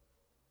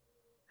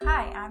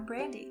I'm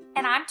Brandy.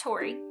 And I'm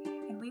Tori.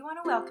 And we want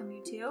to welcome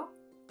you to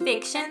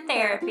Fiction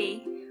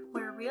Therapy,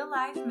 where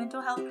real-life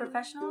mental health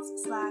professionals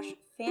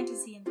 /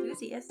 fantasy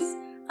enthusiasts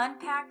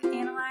unpack,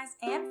 analyze,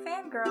 and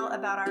fangirl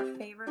about our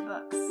favorite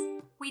books.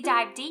 We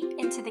dive deep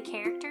into the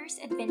characters,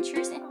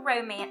 adventures, and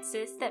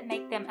romances that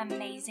make them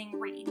amazing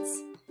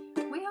reads.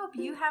 We hope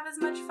you have as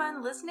much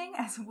fun listening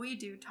as we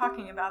do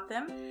talking about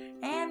them,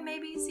 and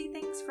maybe see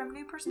things from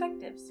new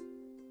perspectives.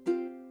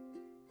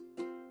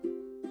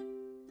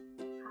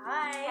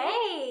 Hi!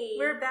 Hey!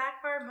 We're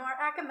back for more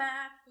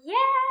Akamath.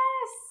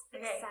 Yes!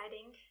 Okay.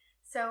 Exciting.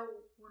 So,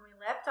 when we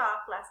left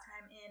off last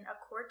time in A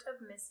Court of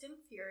Mist and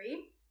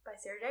Fury by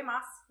Sarah J.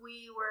 Maas,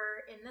 we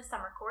were in the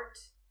summer court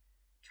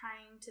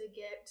trying to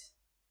get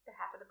the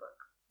half of the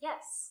book.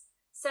 Yes.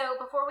 So,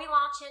 before we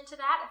launch into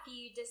that, a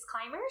few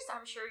disclaimers.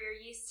 I'm sure you're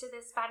used to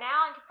this by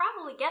now and can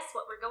probably guess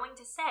what we're going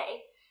to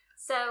say.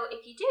 So,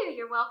 if you do,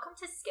 you're welcome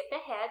to skip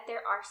ahead.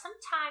 There are some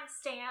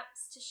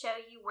timestamps to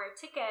show you where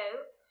to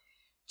go.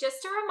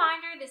 Just a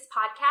reminder, this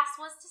podcast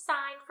was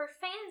designed for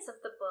fans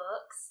of the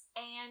books,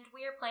 and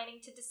we are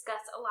planning to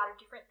discuss a lot of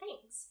different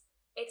things.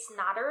 It's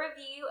not a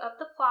review of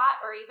the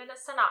plot or even a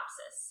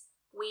synopsis.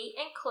 We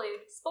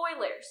include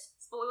spoilers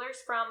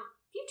from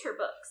future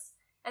books.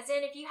 As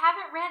in, if you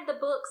haven't read the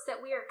books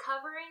that we are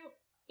covering,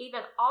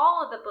 even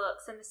all of the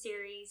books in the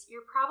series,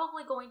 you're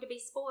probably going to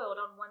be spoiled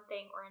on one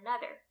thing or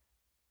another.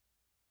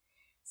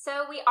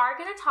 So we are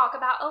going to talk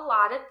about a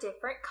lot of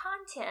different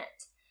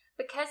content.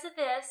 Because of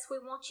this, we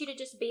want you to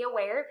just be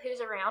aware of who's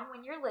around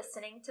when you're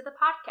listening to the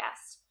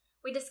podcast.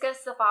 We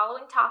discuss the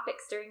following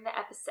topics during the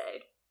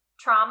episode: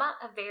 trauma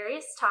of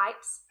various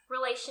types,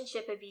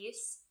 relationship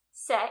abuse,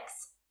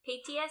 sex,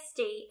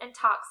 PTSD, and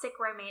toxic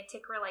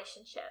romantic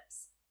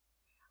relationships.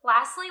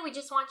 Lastly, we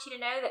just want you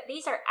to know that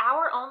these are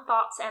our own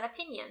thoughts and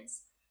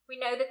opinions. We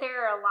know that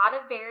there are a lot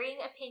of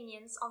varying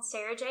opinions on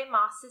Sarah J.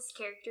 Maas's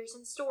characters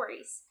and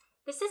stories.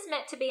 This is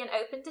meant to be an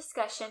open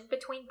discussion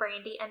between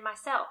Brandy and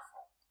myself.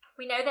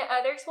 We know that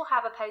others will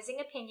have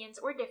opposing opinions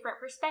or different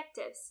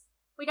perspectives.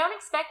 We don't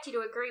expect you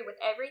to agree with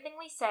everything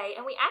we say,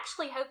 and we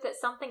actually hope that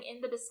something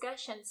in the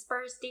discussion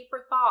spurs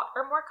deeper thought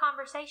or more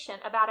conversation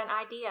about an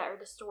idea or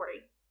the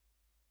story.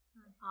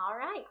 All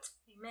right.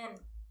 Amen.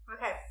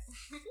 Okay.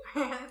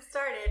 We're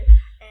started,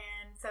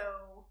 and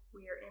so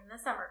we are in the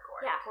summer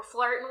court. Yeah, we're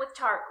flirting with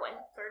Tarquin.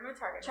 Flirting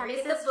with Tarquin. Trying to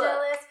Rhys get is the book.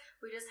 jealous.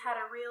 We just had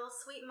a real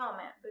sweet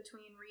moment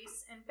between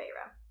Rhys and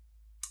Feyre.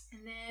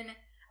 And then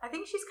I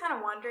think she's kind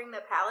of wandering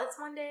the palace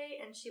one day,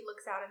 and she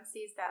looks out and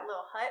sees that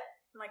little hut,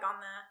 like on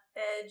the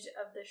edge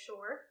of the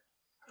shore.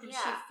 And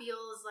she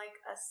feels like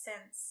a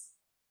sense,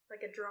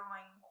 like a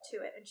drawing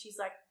to it. And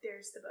she's like,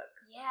 there's the book.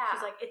 Yeah.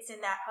 She's like, it's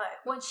in that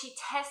hut. When she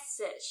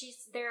tests it,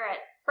 they're at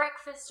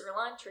breakfast or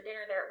lunch or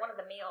dinner, they're at one of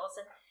the meals,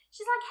 and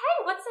she's like, hey,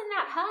 what's in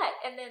that hut?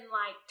 And then,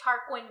 like,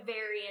 Tarquin,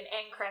 Varian,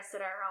 and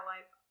Cressida are all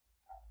like,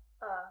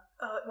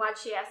 why'd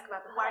she ask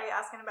about the hut? Why are you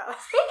asking about that?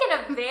 Speaking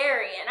of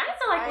Varian, I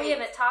feel like we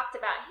haven't talked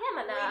about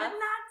him enough. We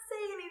did not say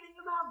anything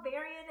about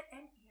Varian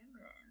and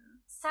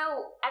Amren.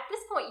 So, at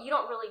this point, you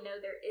don't really know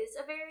there is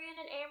a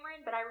Varian and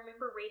Amren, but I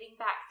remember reading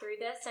back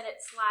through this, and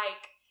it's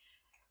like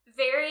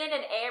Varian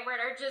and Amren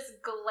are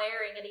just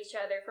glaring at each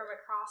other from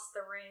across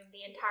the room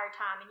the entire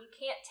time, and you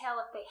can't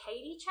tell if they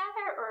hate each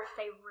other or if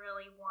they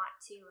really want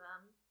to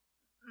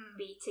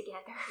be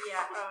together.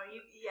 Yeah.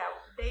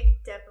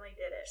 They definitely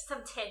did it.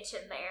 Some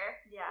tension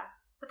there. Yeah.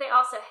 But they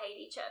also hate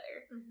each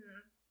other.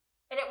 Mm-hmm.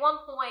 And at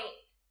one point,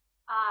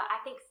 I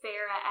think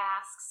Feyre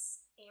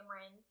asks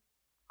Amren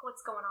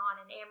what's going on,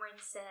 and Amren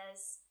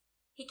says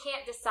he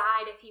can't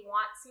decide if he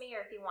wants me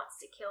or if he wants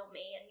to kill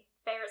me. And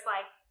Feyre's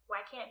like,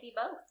 why can't it be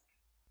both?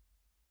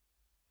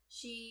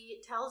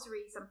 She tells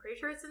Rhys, I'm pretty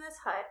sure it's in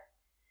this hut,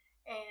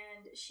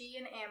 and she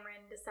and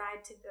Amren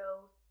decide to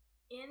go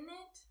in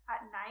it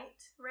at night,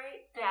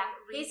 right? Yeah, and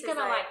he's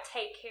gonna like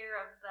take care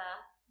of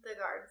the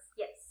guards.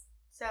 Yes.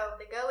 So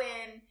they go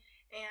in,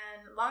 and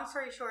long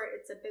story short,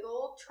 it's a big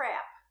old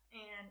trap,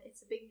 and it's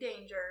a big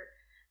danger,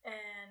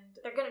 and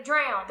they're gonna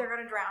drown.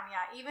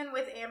 Yeah. Even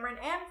with Amren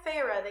and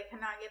Feyre, they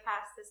cannot get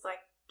past this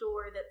like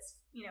door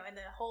that's, and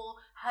the whole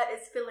hut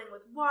is filling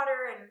with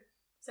water, and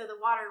so the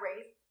water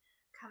wraith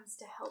comes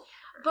to help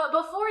her. But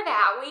before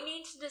that, we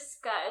need to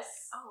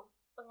discuss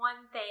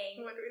one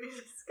thing. What do we need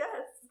to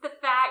discuss? The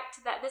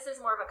fact that this is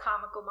more of a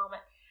comical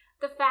moment.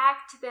 The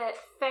fact that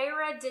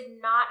Feyre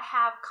did not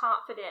have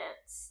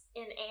confidence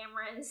in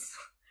Amren's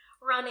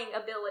running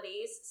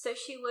abilities, so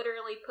she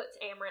literally puts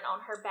Amren on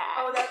her back.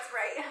 Oh, that's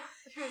right.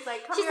 She was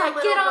like, she's like,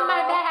 get on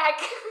my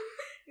back.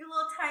 You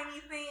little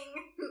tiny thing.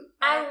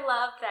 I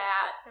love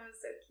that. It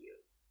was so cute.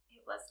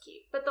 It was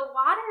cute. But the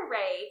water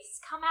wraiths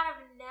come out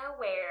of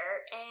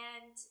nowhere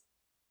and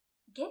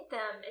get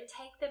them and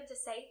take them to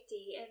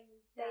safety, and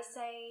they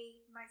say,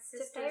 my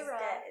sister's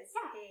debt is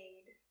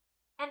paid.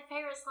 And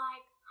Feyre's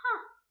like,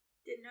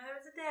 didn't know there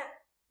was a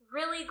debt.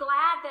 Really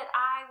glad that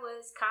I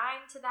was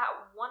kind to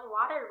that one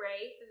water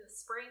wraith in the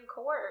spring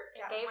court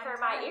and gave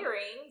her my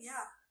earrings.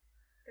 Yeah.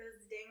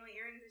 Those dangly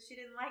earrings that she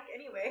didn't like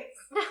anyways.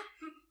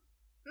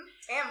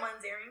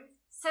 Tamlin's earrings.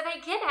 So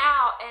they get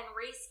out, and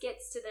Reese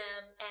gets to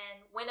them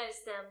and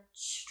winnows them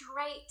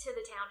straight to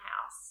the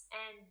townhouse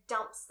and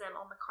dumps them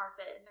on the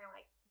carpet. And they're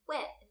like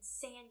wet and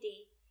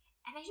sandy,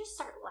 and they just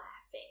start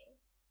laughing.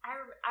 I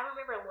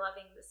remember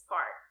loving this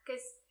part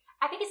because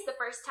I think it's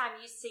the first time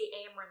you see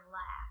Amren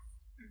laugh,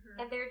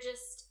 and they're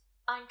just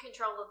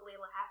uncontrollably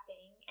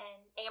laughing.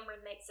 And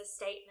Amren makes a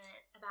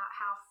statement about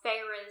how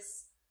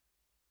Farrah's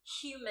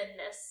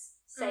humanness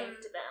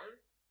saved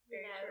them.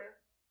 Very true.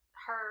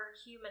 Her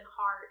human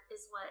heart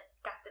is what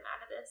got them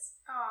out of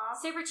this. Aww.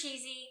 Super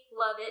cheesy,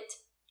 love it,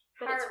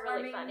 but it's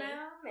really funny.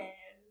 Moment.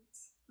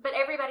 But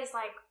everybody's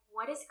like,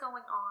 what is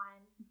going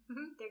on?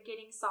 They're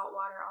getting salt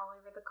water all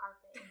over the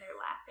carpet and they're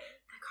laughing.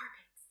 The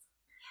carpets.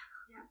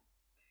 Yeah.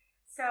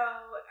 So,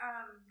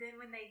 then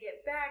when they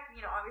get back,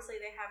 obviously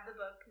they have the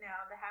book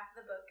now, the half of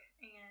the book,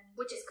 and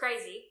which is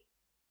crazy.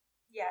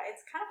 Yeah,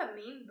 it's kind of a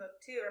mean book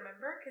too,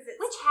 remember? Because it's...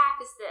 Which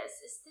half is this?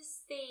 Is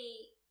this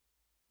the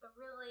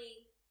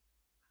really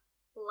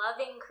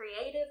loving,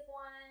 creative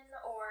one,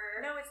 or...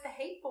 No, it's the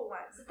hateful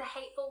one. Is it the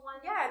hateful one?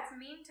 Yeah, it's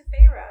mean to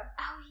Farrah.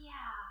 Oh,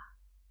 yeah.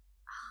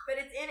 But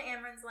it's in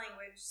Amren's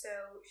language,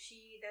 so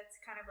that's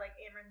kind of like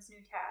Amren's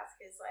new task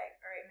is like,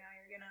 all right, now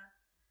you're gonna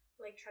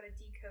like try to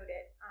decode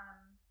it.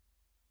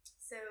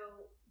 So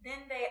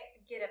then they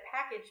get a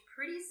package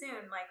pretty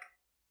soon, like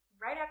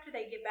right after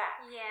they get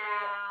back.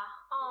 Yeah.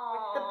 Right?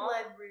 With the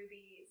blood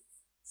rubies.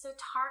 So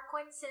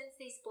Tarquin sends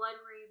these blood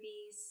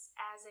rubies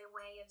as a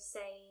way of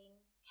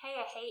saying, hey,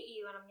 I hate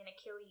you and I'm gonna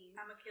kill you.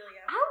 I'm gonna kill you.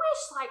 I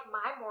wish like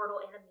my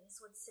mortal enemies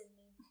would send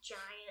me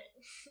giant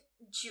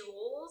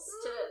jewels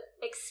to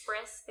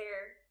express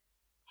their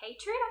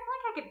hatred. I feel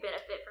like I could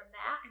benefit from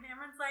that. And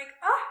Amren's like,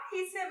 oh,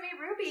 he sent me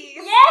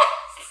rubies.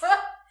 Yes!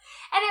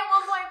 And at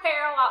one point,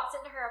 Farrah walks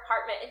into her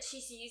apartment and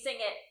she's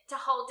using it to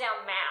hold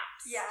down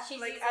maps. Yeah,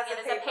 she's like using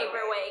it as a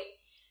paperweight.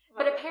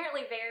 But Love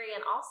apparently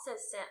Varian also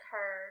sent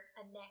her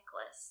a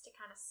necklace to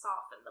kind of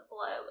soften the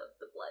blow of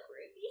the blood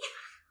ruby.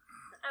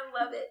 I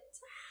love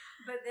it.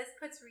 But this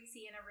puts Reese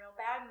in a real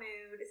bad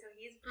mood, so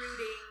he's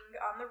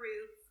brooding on the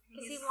roof.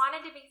 Because he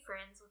wanted to be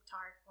friends with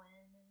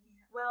Tarquin.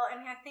 Yeah. Well,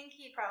 and I think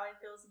he probably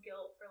feels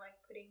guilt for, like,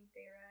 putting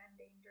Farrah in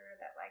danger,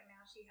 that, like,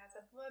 now she has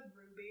a blood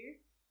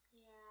ruby.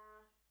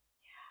 Yeah.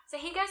 So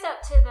he goes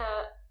up to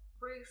the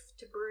roof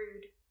to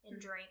brood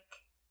and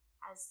drink,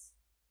 as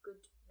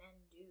good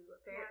men do,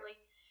 apparently.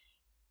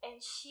 Yeah. And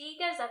she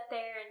goes up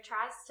there and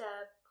tries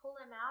to pull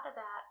him out of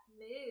that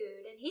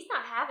mood, and he's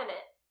not having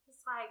it.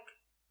 He's like,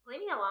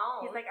 leave me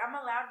alone. He's like, I'm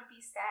allowed to be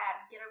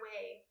sad. Get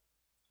away.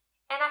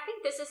 And I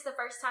think this is the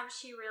first time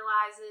she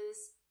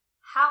realizes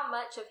how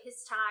much of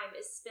his time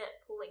is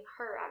spent pulling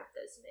her out of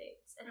those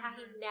moods, and how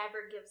he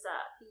never gives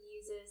up. He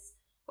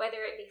uses,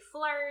 whether it be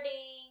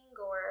flirting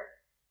or,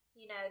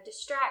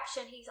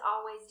 distraction, he's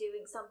always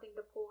doing something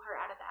to pull her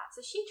out of that. So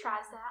she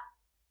tries that.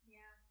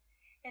 Yeah.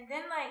 And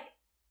then, like,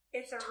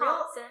 it's a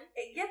Thompson.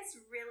 It gets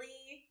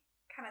really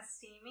kind of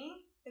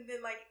steamy, and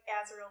then, like,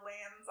 Azriel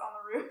lands on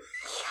the roof.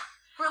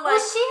 We're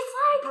like, she's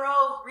like,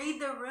 bro,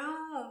 read the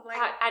room. Like,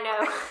 I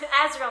know.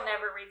 Azriel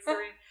never reads the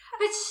room.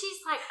 But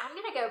she's like, I'm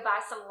going to go buy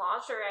some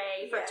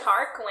lingerie for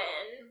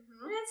Tarquin.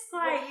 Mm-hmm. And it's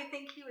like, you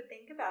think he would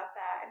think about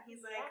that? And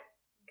he's like,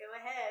 go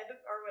ahead,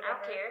 or whatever.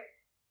 I don't care.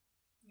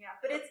 Yeah,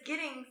 but it's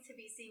getting to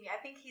be steamy. I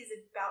think he's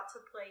about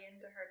to play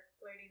into her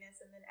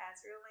flirtiness, and then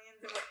Azriel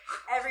lands, and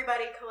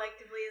everybody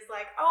collectively is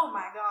like, oh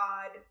my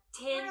god.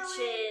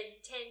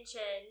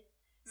 Tension.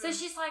 So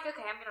she's like,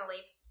 okay, I'm going to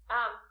leave.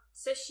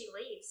 So she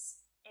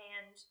leaves.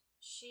 And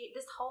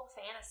this whole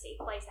fantasy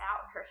plays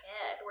out in her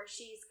head where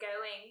she's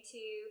going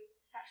to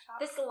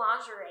this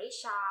lingerie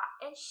shop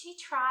and she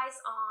tries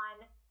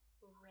on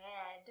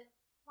red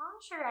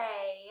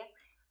lingerie.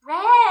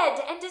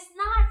 Red! And does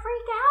not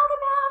freak out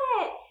about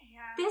it.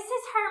 Yeah. This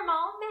is her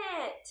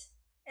moment.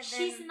 And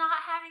she's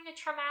not having a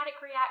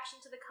traumatic reaction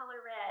to the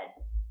color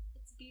red.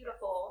 It's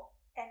beautiful.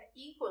 And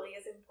equally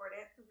as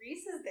important,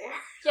 Reese is there.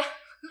 Yeah.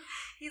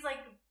 He's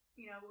like,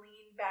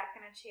 leaned back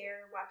in a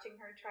chair watching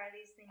her try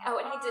these things. Oh,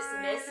 and he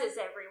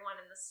dismisses everyone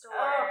in the store.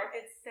 Oh,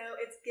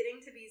 it's getting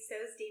to be so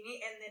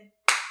steamy, and then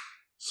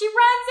she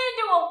runs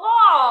into a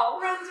wall.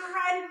 Runs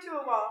right into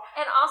a wall.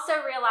 And also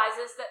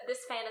realizes that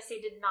this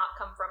fantasy did not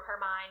come from her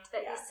mind,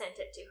 that he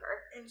sent it to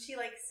her. And she,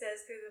 like,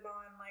 says through the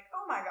bond, like,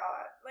 oh my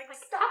god. Like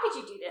stop. How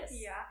could you do this?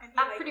 Yeah. And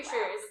I'm pretty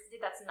sure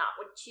that's not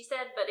what she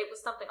said, but it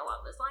was something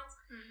along those lines.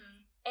 Mm-hmm.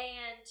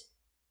 And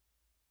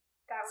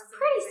that was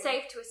pretty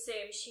safe to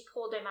assume she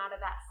pulled him out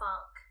of that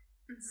funk,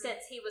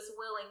 since he was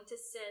willing to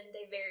send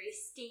a very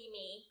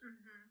steamy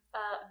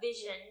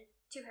vision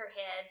to her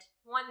head,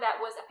 one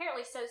that was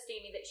apparently so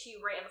steamy that she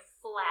ran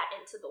flat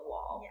into the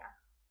wall. Yeah.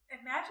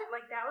 Imagine,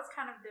 like, that was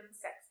kind of them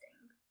sexting.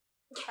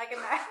 Like,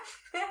 imagine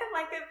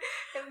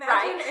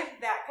if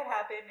that could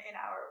happen in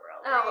our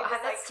world. Oh,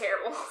 that's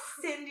terrible.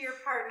 Send your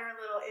partner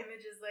little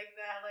images like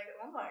that, like,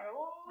 oh my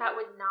god. That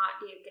would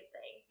not be a good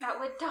thing. That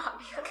would not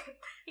be a good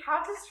thing.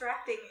 How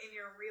distracting in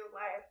your real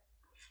life.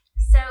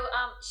 So,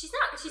 she's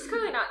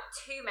clearly not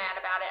too mad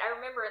about it. I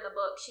remember in the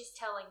book, she's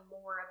telling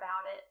more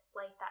about it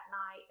late that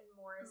night, and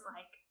more is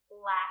like,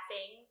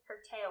 laughing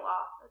her tail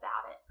off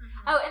about it.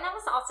 Mm-hmm. Oh, and that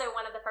was also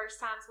one of the first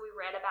times we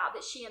read about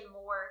that she and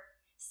Moore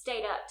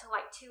stayed up till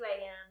like 2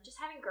 a.m. just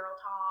having girl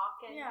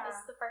talk. And this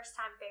is the first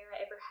time Feyre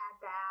ever had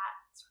that.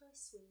 It's really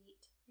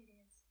sweet. It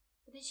is.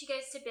 But then she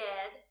goes to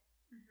bed.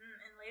 Mm-hmm.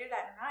 And later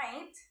that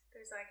night,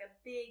 there's like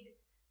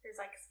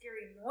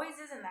scary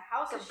noises and the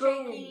house is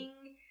Boom.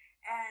 shaking.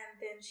 And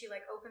then she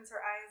like opens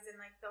her eyes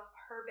and like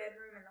her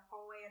bedroom and the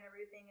hallway and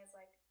everything is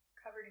like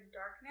covered in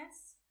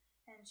darkness.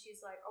 And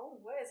she's like, oh,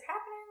 what is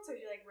happening? So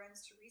she like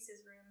runs to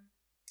Rhys's room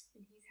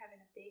and he's having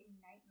a big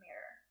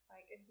nightmare.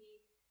 Like, and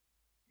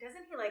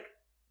doesn't he like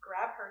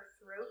grab her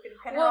throat and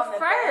pin her on the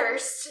bed? Well,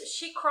 first,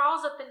 she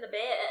crawls up in the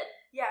bed.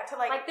 Yeah, to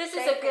like this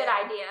is a good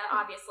idea,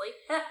 obviously.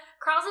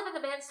 Crawls up in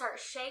the bed and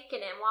starts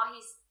shaking him while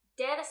he's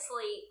dead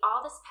asleep.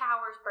 All this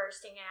power's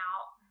bursting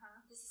out.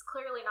 This is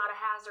clearly not a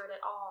hazard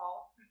at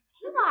all.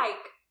 He like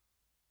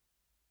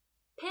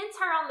pins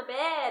her on the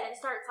bed and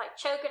starts like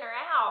choking her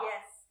out.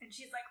 Yes. And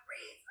she's like,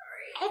 Rhys.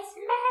 It's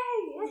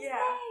me! It's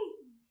me!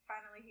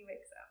 Finally he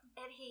wakes up.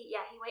 And he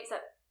wakes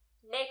up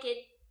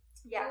naked.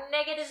 Yeah.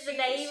 Naked as the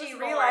day he was She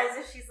born.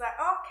 realizes, she's like,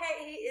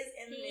 okay, he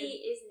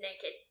is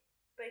naked.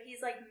 But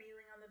he's like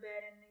kneeling on the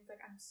bed and he's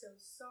like, I'm so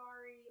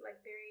sorry.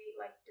 Like very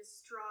like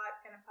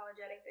distraught and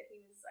apologetic that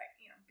he was like,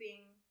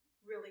 being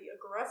really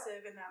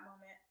aggressive in that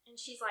moment. And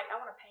she's like, I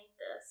want to paint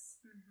this.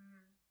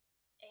 Mm-hmm.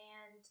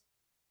 And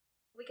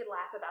we could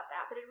laugh about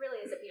that, but it really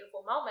is a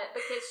beautiful moment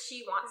because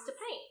she wants to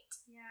paint.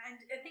 Yeah,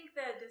 and I think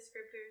the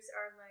descriptors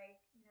are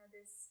like,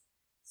 this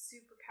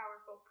super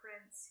powerful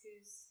prince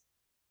who's,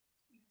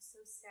 so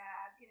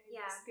sad. He's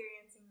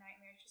experiencing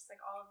nightmares just like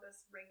all of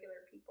us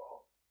regular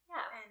people.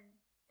 Yeah. And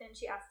then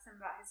she asks him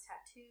about his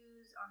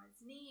tattoos on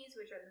his knees,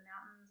 which are the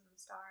mountains and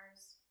the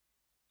stars.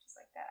 Just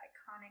like that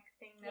iconic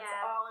thing that's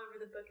all over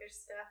the bookish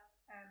stuff.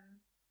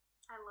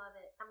 I love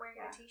it. I'm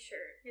wearing a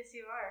t-shirt. Yes,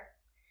 you are.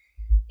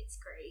 It's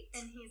great.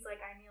 And he's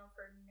like, I kneel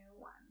for no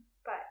one.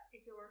 But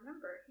if you'll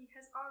remember, he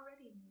has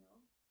already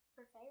kneeled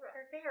for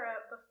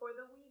Feyre before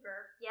the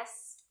Weaver.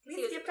 Yes. We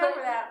skipped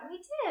over that. We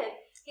did.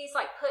 He's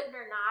like putting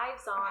her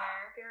knives on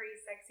her. Very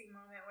sexy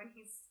moment when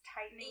he's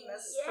tightening the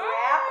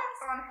strap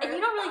on her. And you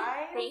don't really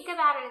thighs. think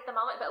about it at the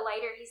moment, but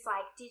later he's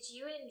like, did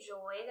you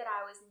enjoy that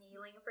I was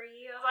kneeling for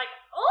you? I was like,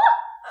 oh!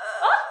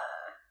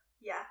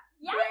 Yeah.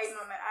 Yes. Great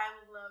moment. I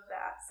love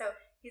that. So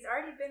he's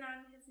already been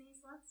on his knees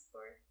once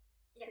for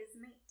his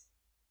mate.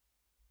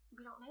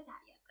 We don't know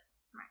that yet, though.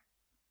 Right.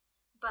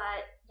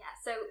 But, yeah,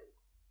 so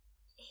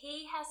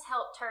he has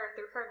helped her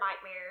through her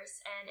nightmares,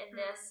 and in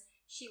this,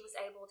 she was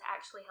able to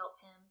actually help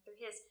him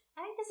through his.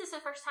 I think this is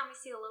the first time we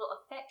see a little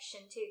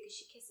affection, too, because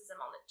she kisses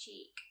him on the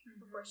cheek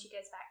before she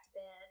goes back to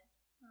bed.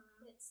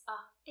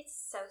 It's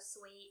so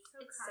sweet.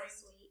 So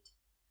sweet.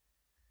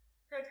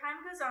 So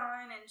time goes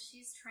on, and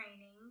she's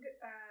training.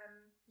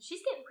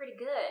 She's getting pretty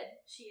good.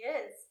 She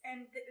is.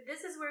 And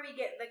this is where we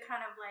get the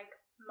kind of, like,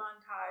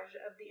 montage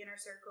of the inner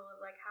circle of,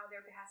 like, how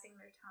they're passing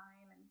their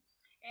time. And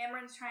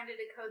Amren's trying to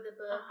decode the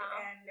book,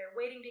 and they're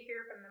waiting to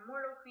hear from the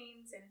Mortal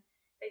Queens, and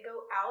they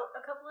go out a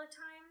couple of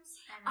times.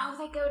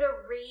 And they go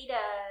to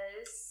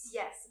Rita's.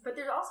 Yes, but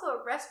there's also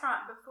a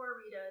restaurant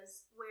before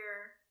Rita's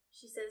where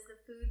she says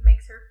the food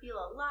makes her feel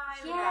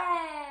alive.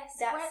 Yes.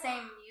 That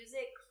same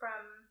music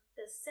from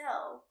The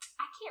Cell.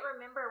 I can't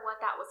remember what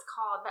that was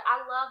called, but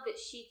I love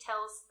that she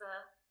tells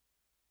the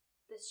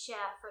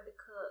chef or the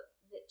cook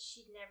that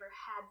she'd never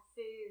had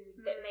food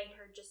that made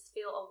her just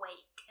feel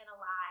awake and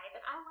alive,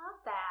 and I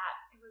love that.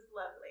 It was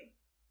lovely.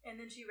 And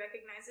then she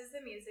recognizes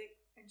the music,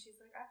 and she's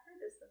like, I've heard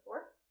this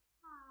before.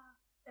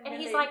 And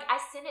he's like, I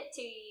sent it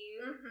to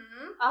you.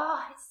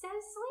 Oh, it's so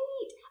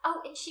sweet.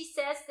 Oh, and she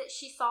says that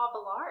she saw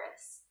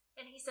Valaris,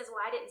 and he says,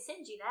 well, I didn't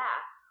send you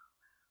that.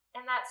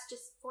 And that's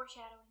just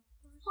foreshadowing.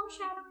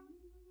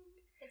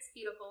 It's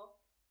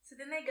beautiful. So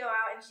then they go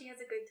out, and she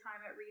has a good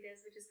time at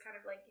Rita's, which is kind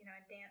of like,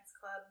 a dance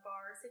club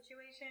bar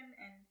situation.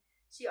 And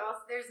she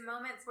also, there's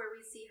moments where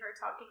we see her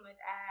talking with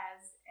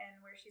Az,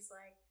 and where she's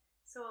like,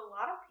 so a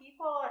lot of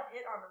people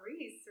hit on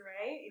Rhys,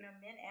 right?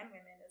 Men and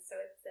women, so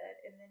it's said.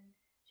 And then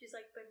she's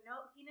like, but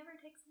no, he never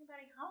takes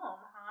anybody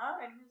home, huh?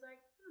 And he was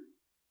like, nope.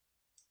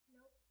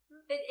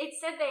 It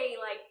said they,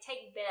 like,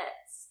 take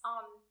bets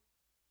on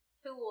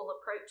who will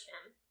approach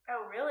him.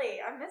 Oh,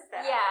 really? I missed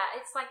that. Yeah,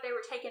 it's like they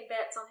were taking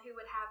bets on who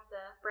would have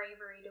the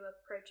bravery to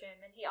approach him,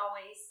 and he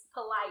always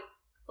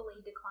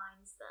politely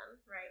declines them.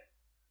 Right.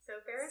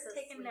 So Feyre's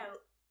taking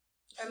note.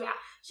 I mean, Yeah.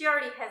 she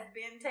already has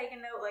been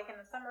taking note, like in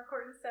the summer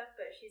court and stuff,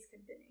 but she's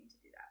continuing to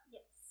do that.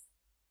 Yes.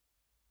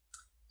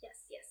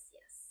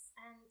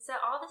 And so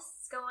all this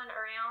is going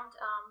around,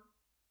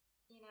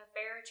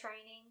 Feyre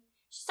training.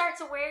 She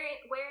starts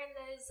wearing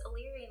those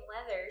Illyrian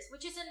leathers,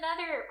 which is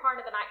another part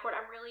of the night court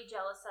I'm really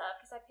jealous of,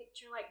 because I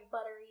picture like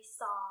buttery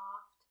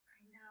soft. I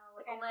know.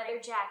 Like a leather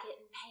jacket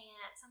and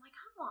pants. I'm like,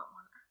 I want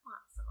one. I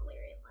want some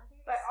Illyrian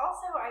leathers. But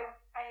also, I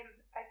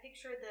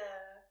picture the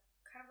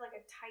kind of like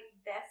a tight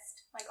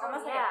vest, like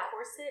almost like a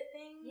corset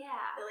thing.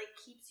 Yeah. That like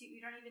keeps you.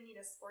 You don't even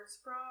need a sports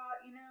bra.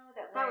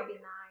 That would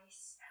be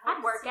nice.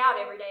 I'd work out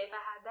every day if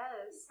I had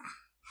those.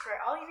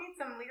 Right, all you need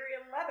is some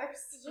lyrium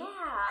leathers.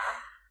 Yeah.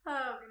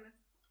 Oh, goodness.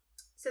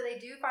 So they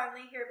do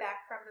finally hear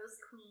back from those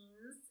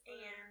queens,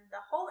 and the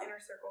whole inner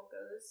circle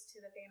goes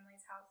to the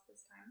family's house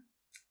this time.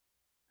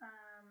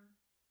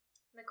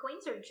 The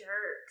queens are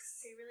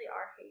jerks. They really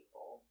are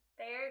hateful.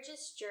 They're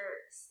just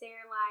jerks. They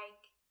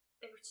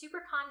were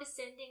super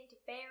condescending to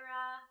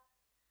Feyre.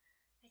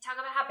 They talk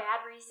about how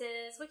bad Rhys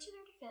is, which in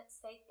their defense,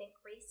 they think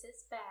Rhys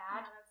is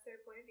bad. Yeah, that's their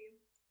point of view.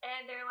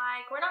 And they're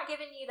like, we're not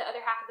giving you the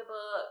other half of the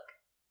book.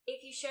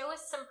 If you show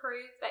us some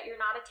proof that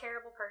you're not a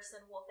terrible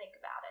person, we'll think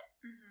about it.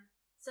 Mm-hmm.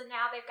 So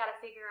now they've got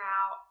to figure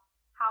out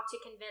how to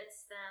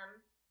convince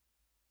them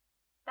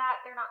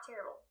that they're not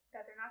terrible.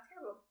 That they're not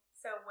terrible.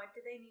 So what do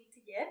they need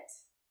to get?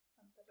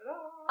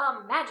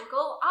 A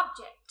magical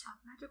object. A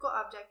magical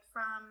object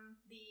from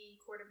the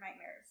Court of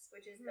Nightmares,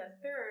 which is the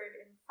third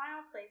and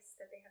final place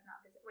that they have not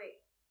visited.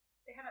 Wait,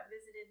 they haven't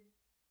visited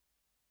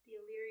the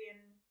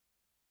Illyrian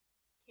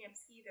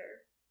camps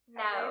either.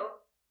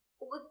 No.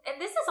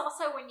 And this is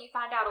also when you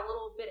find out a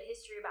little bit of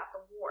history about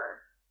the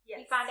war.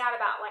 Yes. You find out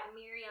about like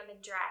Miriam and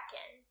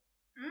Draken,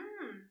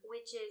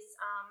 which is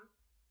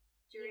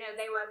Jurian's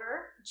they were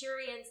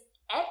Jurian's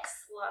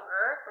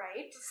ex-lover,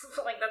 right?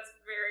 Like that's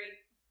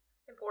very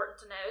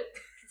important to note,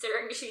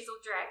 considering she's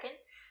with Draken.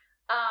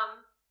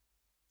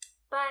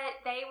 But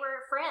they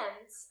were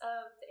friends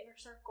of the inner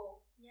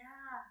circle.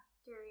 Yeah.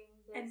 During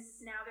this, and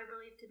now they're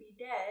believed to be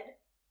dead,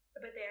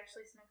 but they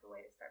actually snuck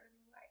away to start a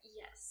new life.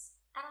 Yes,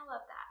 and I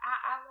love that.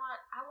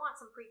 I want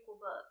some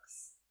prequel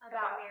books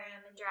about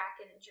Miriam and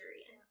Draken and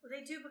Jurian. Well,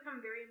 they do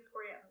become very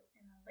important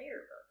in the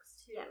later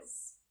books too.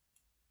 Yes.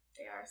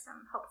 They are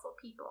some helpful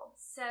people.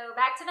 So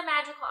back to the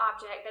magical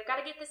object. They've got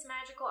to get this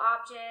magical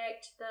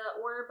object, the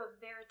Orb of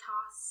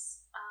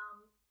Veritas,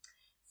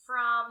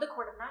 from the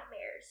Court of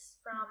Nightmares,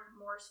 from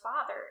Mor's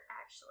father,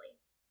 actually.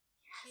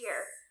 Yes.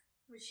 Here.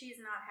 Which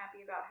she's not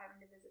happy about having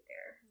to visit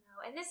there.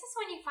 No, and this is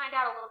when you find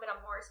out a little bit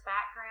of Mor's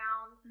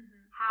background,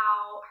 Mm-hmm.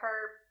 how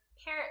her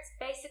parents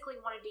basically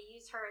wanted to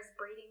use her as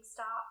breeding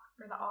stock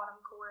for the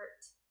Autumn Court.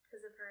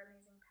 Because of her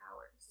amazing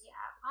powers.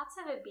 Yeah, lots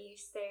of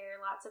abuse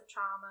there, lots of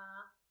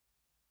trauma.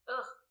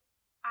 Ugh,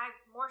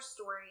 Mor's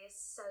story is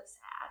so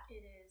sad.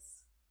 It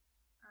is.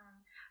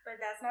 But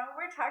that's not what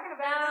we're talking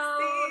about in this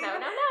scene. No.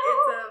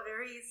 It's a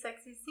very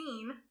sexy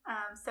scene.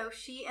 So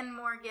she and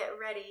Mor get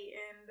ready,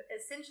 and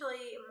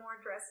essentially Mor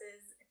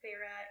dresses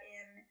Feyre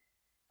in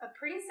a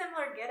pretty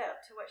similar getup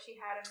to what she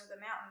had under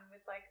the mountain,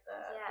 with like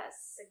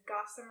the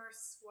gossamer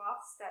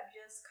swaths that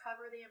just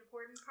cover the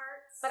important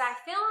parts. But I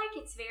feel like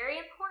it's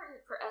very important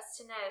for us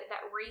to note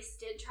that Rhys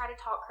did try to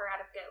talk her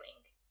out of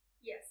going.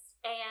 Yes.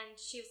 And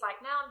she was like,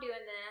 no, I'm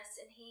doing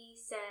this. And he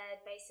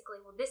said,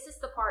 basically, well, this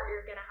is the part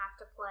you're going to have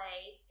to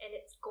play, and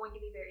it's going to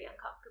be very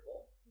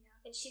uncomfortable.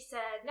 Yeah. And she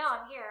said, no,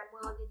 I'm here. I'm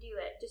willing to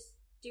do it. Just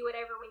do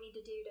whatever we need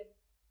to do to,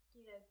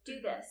 do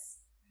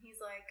this.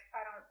 He's like,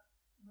 I don't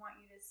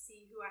want you to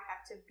see who I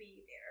have to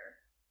be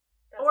there.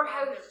 Or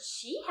how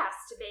she has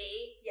to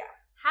be. Yeah.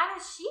 How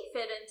does she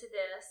fit into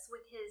this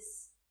with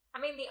his...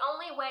 I mean, the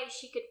only way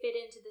she could fit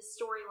into this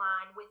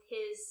storyline with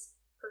his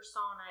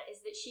persona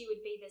is that she would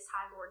be this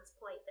High Lord's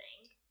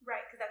plaything.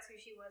 Right, because that's who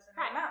she was in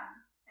the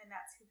mountain. And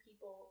that's who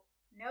people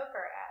know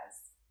her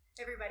as.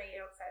 Everybody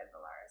outside of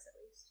Valaris, at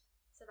least.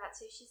 So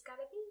that's who she's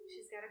got to be.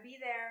 She's got to be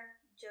there,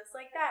 just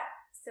like that.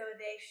 So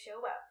they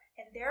show up.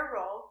 And their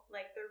role,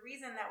 like the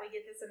reason that we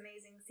get this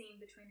amazing scene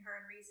between her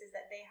and Rhys is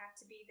that they have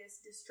to be this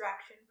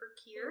distraction for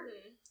Keir.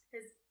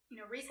 Because,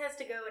 Rhys has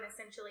to go and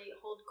essentially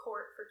hold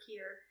court for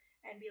Keir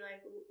and be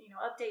like,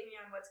 update me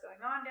on what's going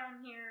on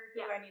down here.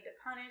 Who do I need to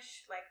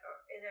punish? Like,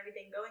 is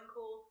everything going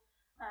cool?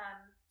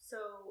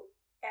 So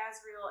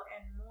Asriel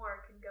and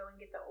Mor can go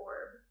and get the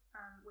orb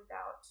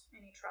without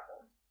any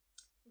trouble.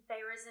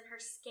 Feyre's in her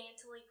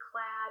scantily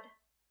clad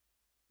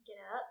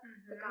get-up,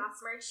 the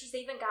gossamer. She's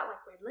even got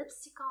like red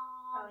lipstick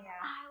on,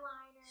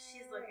 eyeliner.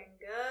 She's looking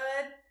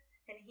good,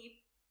 and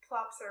he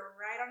plops her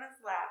right on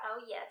his lap. Oh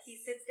yes. He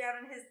sits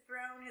down on his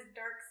throne, his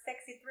dark,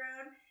 sexy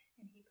throne,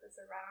 and he puts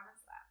her right on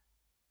his lap.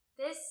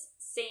 This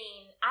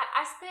scene,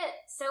 I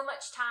spent so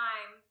much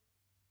time,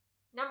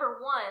 number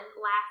one,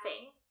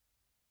 laughing.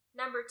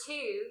 Number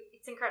two,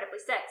 it's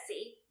incredibly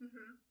sexy.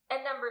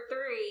 And number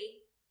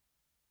three,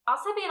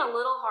 also being a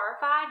little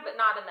horrified, but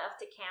not enough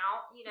to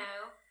count,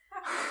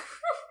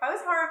 I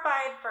was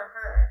horrified for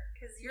her,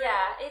 because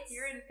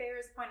you're in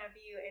Feyre's point of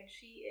view, and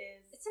she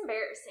is... It's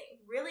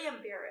embarrassing. Really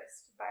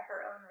embarrassed by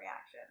her own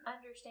reaction.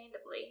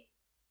 Understandably.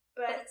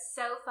 But it's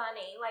so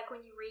funny, like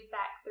when you read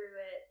back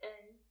through it,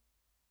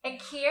 and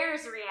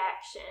Keir's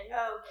reaction.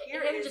 Oh,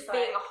 Keir him is just like,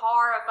 being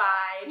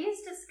horrified.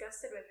 He's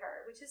disgusted with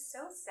her, which is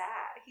so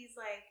sad. He's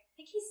like...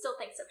 I think he still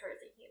thinks of her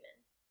as a human.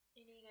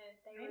 And,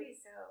 they maybe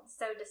were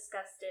so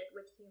disgusted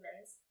with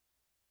humans.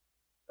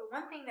 But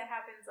one thing that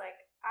happens,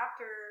 like,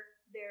 after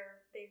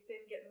they've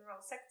been getting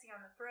real sexy on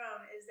the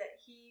throne is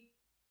that he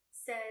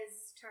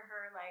says to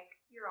her, like,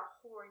 you're a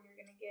whore, you're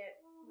gonna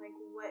get, like,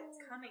 what's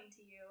coming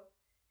to you.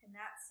 And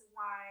that's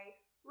why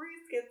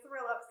Rhys gets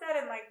real upset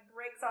and, like,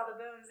 breaks all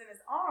the bones in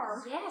his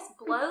arm. Yes,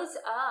 blows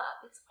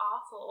up. It's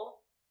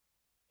awful.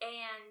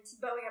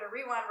 But we gotta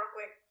rewind real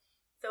quick.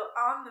 So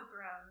on the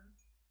throne,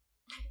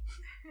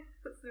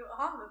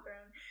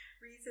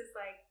 Rhys's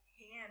like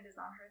hand is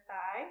on her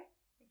thigh.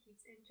 It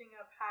keeps inching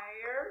up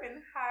higher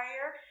and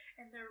higher,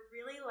 and they're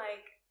really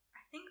like,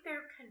 I think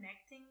they're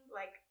connecting,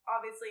 like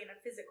obviously in a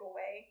physical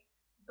way,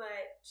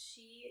 but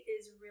she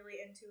is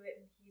really into it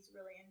and he's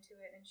really into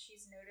it, and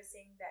she's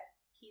noticing that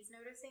he's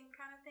noticing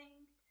kind of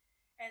thing.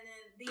 And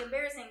then the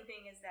embarrassing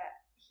thing is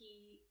that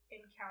he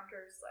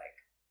encounters like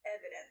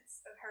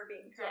evidence of her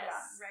being turned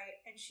on,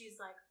 right? And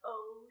she's like,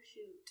 oh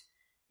shoot.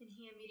 And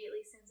he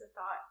immediately sends a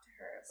thought to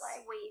her of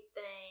like, sweet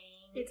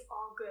thing. It's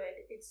all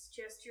good. It's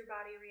just your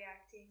body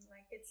reacting.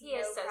 Like, it's he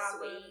no is so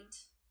problem. sweet.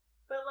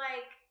 But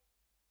like,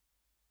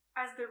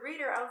 as the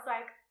reader, I was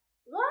like,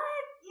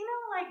 what? You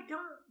know, like,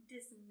 don't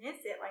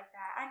dismiss it like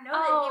that. I know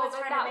that he was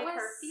trying to make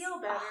her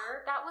feel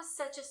better. That was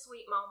such a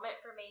sweet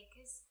moment for me,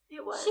 because it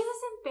was. She was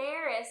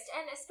embarrassed,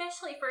 and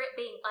especially for it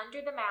being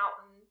under the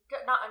mountain,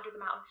 not under the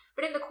mountain,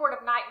 but in the Court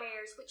of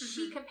Nightmares, which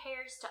she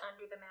compares to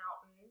Under the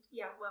Mountain.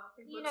 Yeah, well,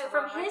 you know,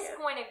 from his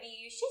point of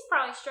view, she's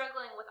probably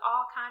struggling with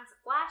all kinds of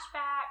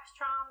flashbacks,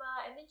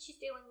 trauma, and then she's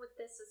dealing with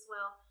this as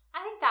well.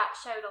 I think that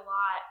showed a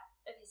lot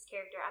of his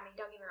character. I mean,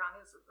 don't get me wrong,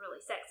 it was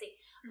really sexy,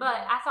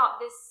 but I thought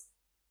this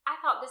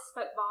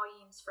spoke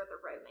volumes for the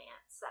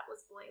romance that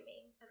was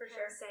blooming. For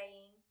sure.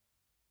 Saying,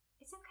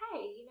 it's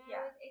okay, you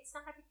know, it's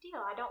not a big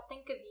deal. I don't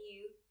think of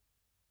you.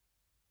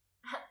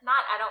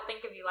 I don't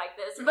think of you like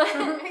this, but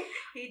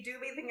he do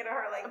be thinking of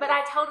her like but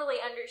this. I totally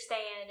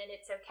understand, and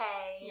it's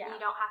okay. Yeah. You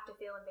don't have to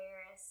feel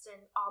embarrassed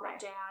and all that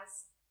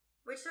jazz.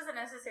 Which doesn't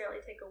necessarily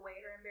take away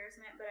her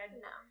embarrassment, but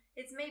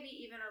it's maybe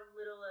even a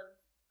little of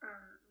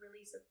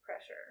release of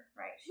pressure,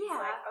 right? She's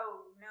like,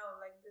 oh no,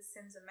 like this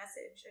sends a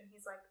message, and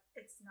he's like,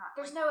 it's not.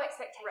 There's like, no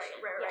expectation.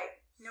 Right.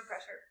 No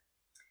pressure.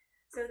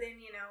 So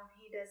then, you know,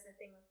 he does the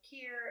thing with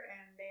Kier,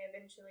 and they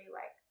eventually,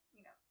 like,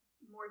 you know,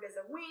 Moore does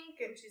a wink,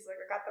 and she's like,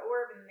 I got the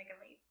orb, and then they can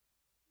leave.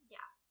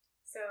 Yeah.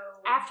 So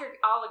after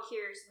all of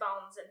Kier's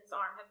bones in his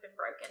arm have been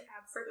broken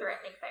for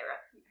threatening Feyre.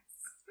 Yes.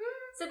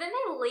 So then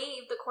they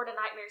leave the Court of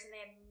Nightmares, and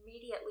they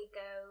immediately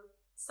go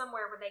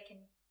somewhere where they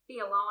can be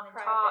alone and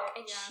talk.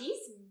 And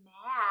she's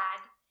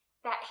mad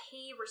that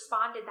he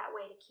responded that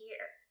way to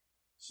Kier.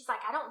 She's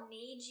like, I don't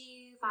need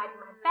you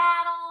fighting my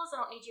battles.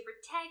 I don't need you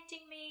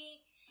protecting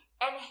me.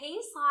 And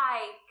he's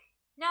like,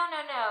 no.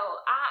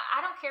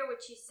 I don't care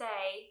what you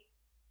say.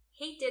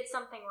 He did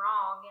something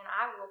wrong, and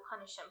I will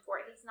punish him for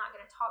it. He's not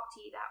going to talk to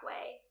you that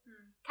way.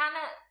 Kind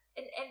of,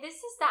 and this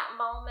is that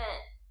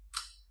moment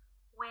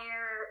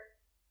where,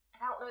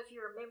 and I don't know if you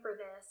remember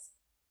this,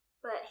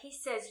 but he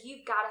says,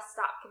 you've got to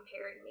stop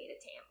comparing me to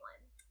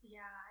Tamlin.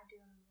 Yeah, I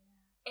do remember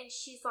that. And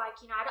she's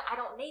like, you know, I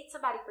don't need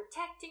somebody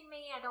protecting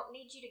me. I don't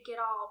need you to get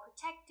all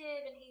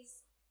protective. And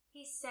he's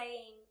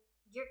saying,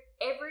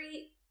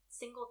 every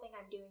single thing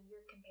I'm doing,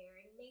 you're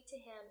comparing me to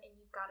him, and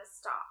you've got to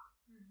stop.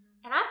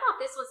 And I thought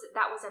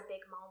that was a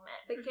big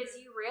moment, because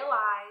you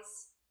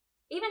realize,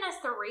 even as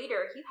the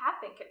reader, you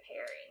have been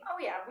comparing. Oh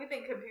yeah, we've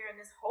been comparing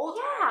this whole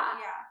time.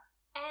 Yeah.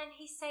 And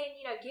he's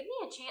saying, you know, give me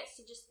a chance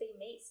to just be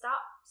me.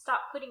 Stop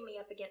putting me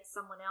up against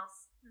someone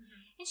else.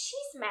 And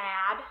she's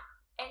mad,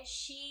 and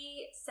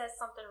she says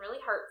something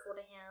really hurtful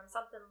to him.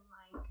 Something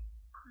like,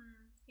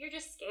 you're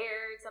just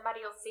scared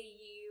somebody will see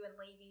you and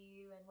leave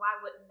you, and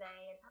why wouldn't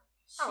they? And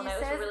I don't know,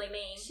 it's really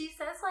mean. She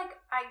says, like,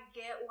 I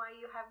get why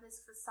you have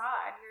this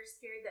facade. You're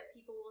scared that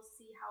people will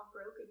see how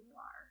broken you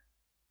are.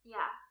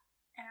 Yeah.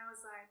 And I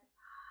was like...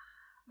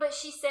 But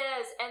she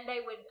says, and they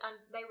would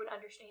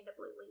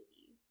understandably leave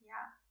you.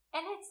 Yeah.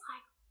 And it's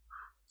like,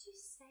 why would you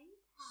say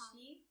that?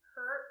 She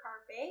hurt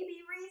our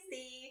baby,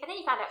 Rhys. And then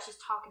you find out she's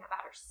talking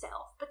about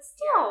herself. But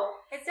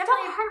still, it's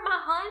definitely... Don't hurt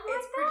my hun.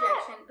 It's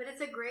projection. But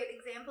it's a great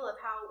example of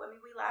how, I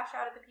mean, we lash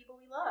out at the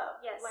people we love.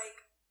 Yes. Like,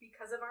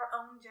 because of our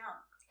own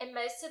junk. And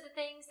most of the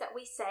things that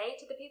we say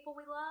to the people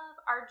we love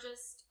are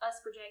just us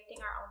projecting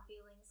our own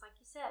feelings. Like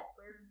you said,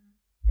 we're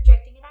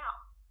projecting it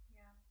out.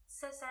 Yeah.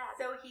 So sad.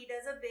 So he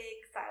does a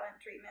big silent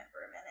treatment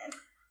for a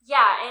minute.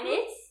 Yeah, and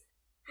it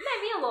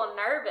made me a little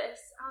nervous.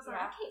 I was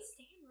like, I can't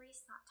stand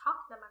Rhys not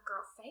talking to my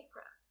girl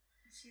Feyre.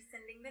 She's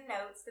sending the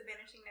notes, the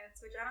vanishing notes,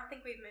 which I don't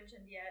think we've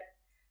mentioned yet.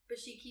 But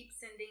she keeps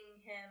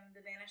sending him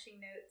the vanishing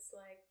notes,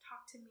 like,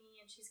 talk to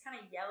me. And she's kind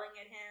of yelling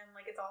at him,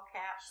 like it's all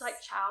caps. She's like,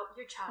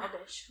 you're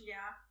childish.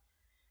 Yeah.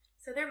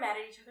 So they're mad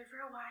at each other for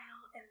a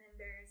while, and then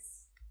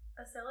there's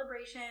a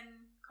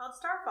celebration called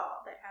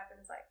Starfall that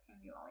happens, like,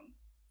 annually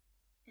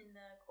in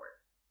the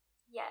court.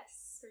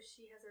 Yes. So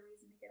she has a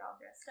reason to get all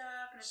dressed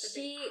up, and it's a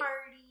big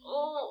party.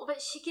 Oh, but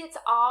she gets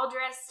all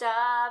dressed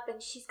up,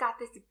 and she's got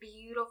this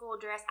beautiful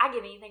dress. I'd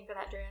give anything for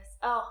that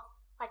dress. Oh,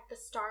 like the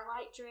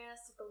starlight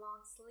dress with the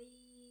long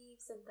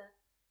sleeves and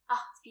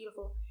it's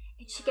beautiful.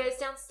 And she goes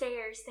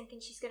downstairs thinking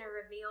she's going to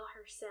reveal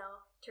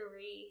herself to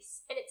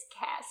Rhys, and it's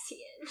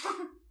Cassian.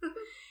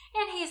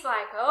 And he's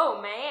like,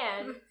 oh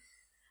man,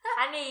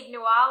 I need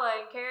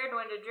Nuala and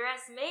Caradwyn to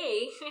dress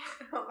me.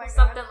 Oh my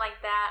something like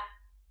that.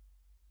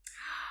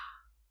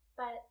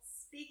 But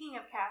speaking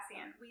of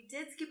Cassian, we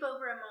did skip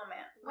over a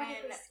moment when,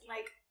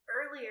 like,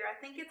 earlier. I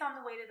think it's on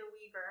the way to the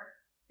Weaver.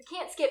 We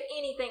can't skip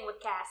anything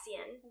with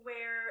Cassian.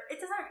 Where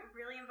it doesn't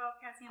really involve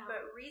Cassian,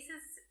 but Rhys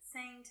is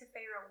saying to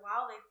Feyre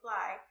while they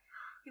fly,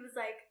 he was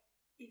like,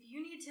 if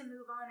you need to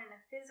move on in a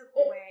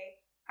physical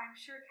way, I'm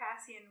sure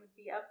Cassian would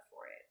be up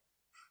for it.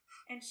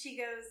 And she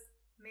goes,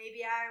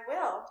 maybe I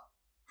will.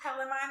 Tell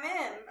him I'm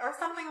in. Or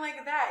something like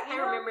that. I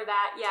remember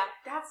that, yeah.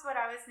 That's what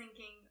I was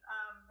thinking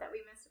that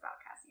we missed about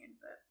Cassian,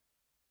 but...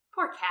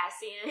 Poor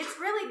Cassian. It's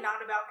really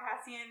not about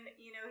Cassian.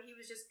 You know, he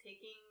was just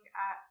picking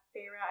at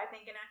Feyre, I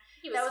think.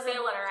 He was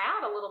feeling her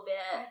out a little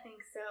bit. I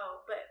think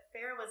so. But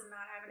Feyre was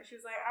not having it. She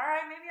was like, all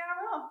right, maybe I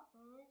will.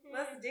 Mm-hmm.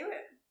 Let's do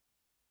it.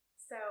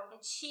 So...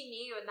 And she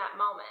knew in that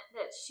moment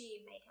that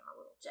she made him a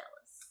little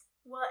jealous.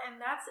 Well, and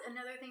that's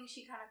another thing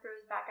she kind of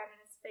throws back at in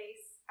his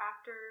face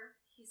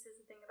after he says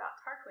the thing about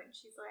Tarquin.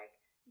 She's like,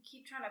 you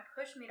keep trying to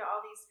push me to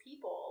all these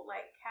people,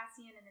 like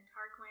Cassian and then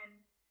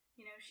Tarquin.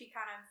 You know, she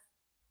kind of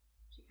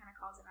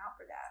calls him out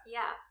for that.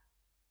 Yeah.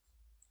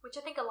 Which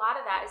I think a lot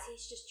of that is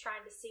he's just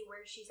trying to see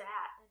where she's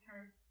at in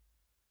her.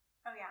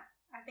 Oh, yeah.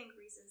 I think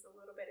Rhys is a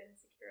little bit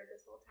insecure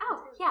this whole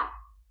time, too. Yeah.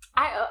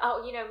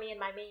 You know me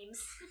and my memes.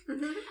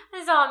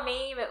 I saw a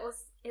meme. It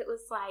was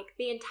like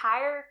the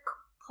entire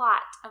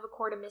plot of A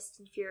Court of Mist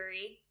and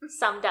Fury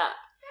summed up.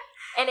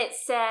 And it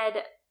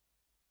said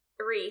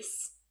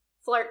Rhys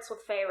flirts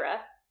with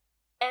Feyre.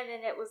 And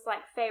then it was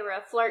like Feyre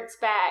flirts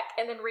back.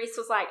 And then Rhys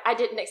was like, I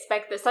didn't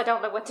expect this. I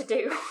don't know what to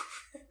do.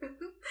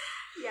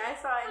 Yeah, I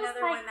saw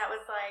another one that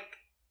was like,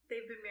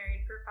 they've been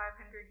married for 500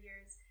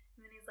 years.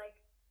 And then he's like,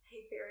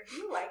 hey, Feyre,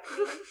 do you like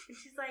me? And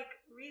she's like,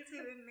 Rhys,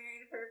 we've been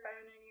married for 500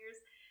 years.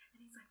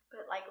 And he's like,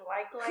 but like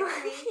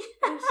me?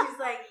 And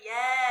she's like,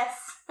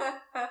 yes.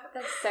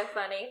 That's so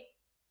funny.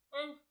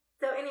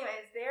 So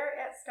anyways, they're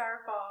at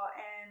Starfall,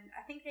 and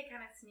I think they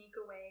kind of sneak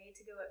away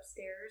to go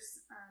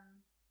upstairs.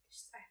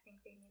 I think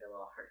they need a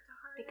little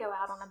heart-to-heart. They go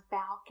out on a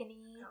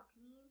balcony.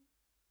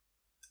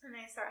 And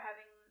they start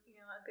having, you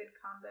know, a good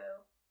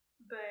combo.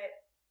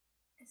 But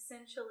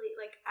essentially,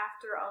 like,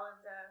 after all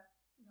of the,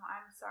 you know,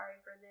 I'm sorry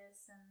for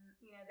this, and,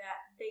 you know,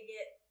 that they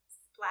get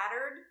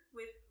splattered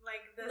with,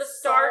 like, the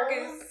souls,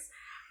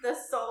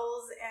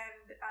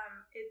 and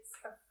it's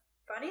a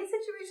funny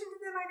situation to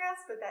them, I guess,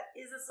 but that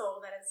is a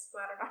soul that is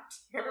splattered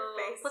onto your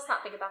face. Let's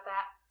not think about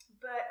that.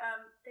 But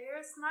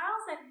Feyre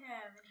smiles at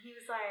him, and he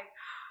was like,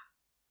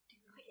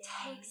 it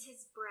takes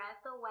his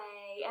breath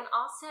away. And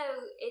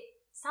also,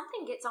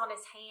 something gets on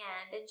his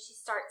hand, and she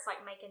starts,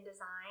 like, making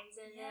designs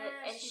in it,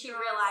 and she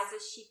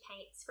realizes she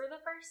paints for the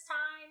first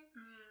time,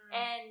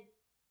 and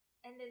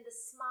then the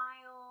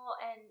smile,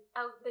 and,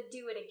 the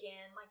do it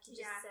again, like you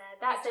just said.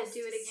 That just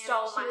do it again.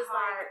 Stole my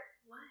heart.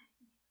 Like, what?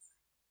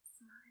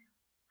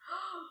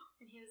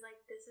 And he was like,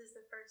 this is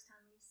the first time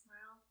you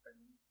smiled for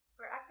me.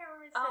 Or I can't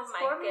remember if it says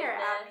for me or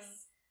at me.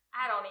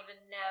 I don't even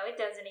know. It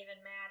doesn't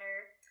even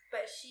matter.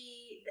 But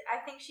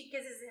I think she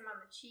kisses him on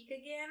the cheek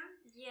again.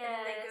 Yes.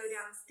 And they go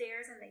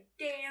downstairs and they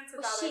dance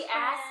with all their friends. She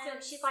asked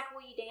him, she's like,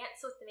 will you dance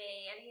with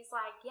me? And he's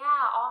like,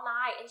 yeah, all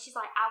night. And she's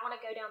like, I want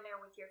to go down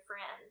there with your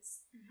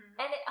friends.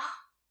 Mm-hmm. And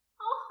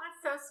that's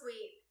so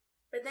sweet.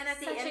 But then at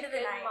the end of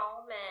the night,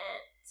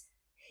 moment.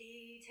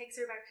 He takes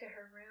her back to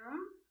her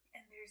room.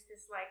 And there's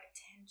this, like,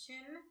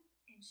 tension,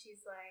 and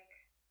she's like,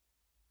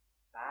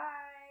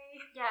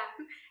 bye. Yeah.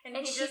 And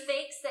she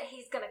thinks that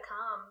he's going to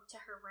come to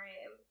her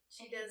room.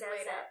 She does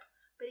wait up.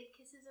 But he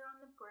kisses her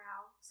on the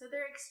brow. So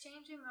they're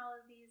exchanging all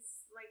of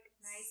these, like,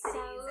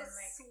 niceties and,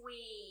 like...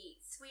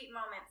 Sweet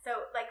moments.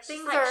 So, like,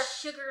 things like are...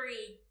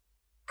 sugary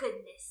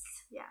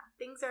goodness. Yeah.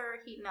 Things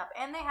are heating up.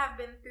 And they have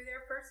been through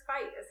their first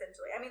fight,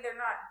 essentially. I mean, they're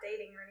not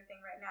dating or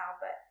anything right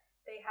now, but...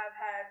 They have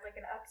had, like,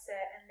 an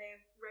upset, and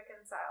they've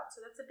reconciled.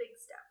 So that's a big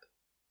step.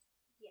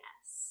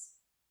 Yes.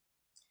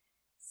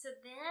 So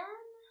then,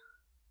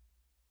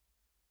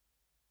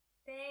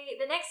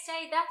 the next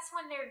day, that's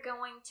when they're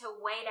going to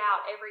wait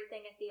out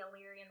everything at the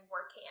Illyrian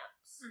war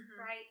camps,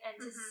 right?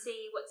 And to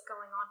see what's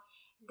going on.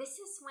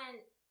 This is when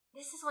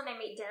they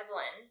meet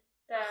Devlin,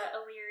 the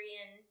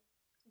Illyrian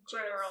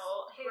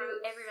general,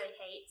 who everybody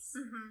hates.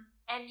 Mm-hmm.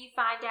 And you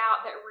find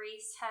out that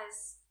Rhys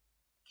has...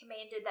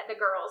 commanded that the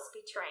girls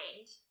be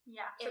trained.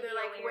 Yeah. So they're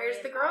like,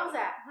 where's the girls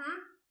at?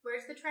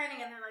 Where's the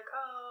training? And they're like,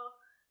 oh,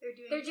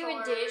 they're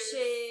doing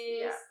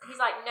dishes. Yeah. He's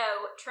like,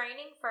 no,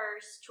 training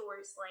first,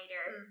 chores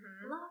later.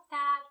 Mm-hmm. Love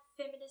that.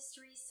 Feminist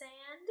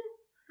Rhysand.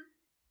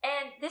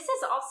 And this is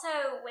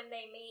also when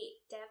they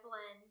meet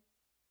Devlin.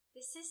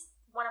 This is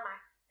one of my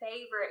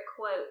favorite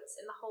quotes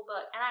in the whole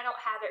book. And I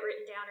don't have it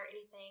written down or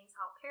anything, so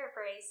I'll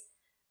paraphrase.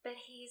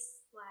 But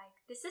he's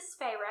like, this is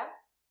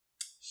Feyre.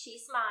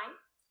 She's mine.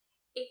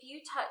 If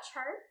you touch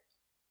her,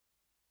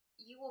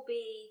 your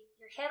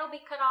head will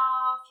be cut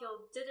off,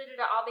 you'll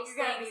all these things.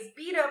 You're going to be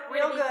beat up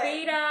real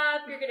good.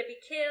 You're going to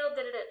be killed,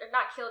 or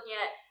not killed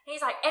yet. And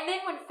he's like, and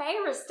then when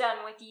Feyre's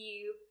done with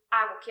you,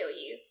 I will kill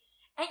you.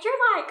 And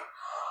you're like,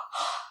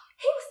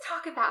 he was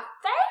talking about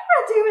Feyre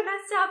doing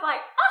that stuff.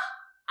 Like,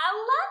 I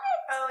love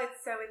it. Oh,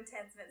 it's so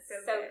intense and it's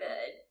so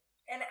good.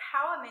 And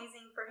how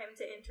amazing for him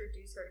to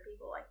introduce her to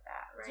people like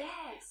that, right?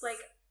 Yes.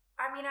 Like,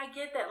 I mean, I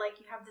get that, like,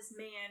 you have this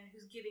man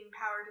who's giving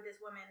power to this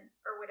woman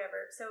or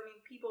whatever. So, I mean,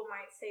 people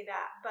might say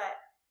that,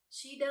 but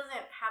she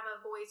doesn't have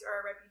a voice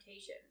or a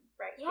reputation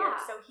right here.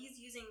 So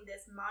he's using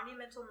this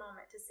monumental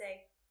moment to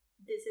say,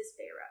 this is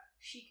Feyre.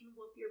 She can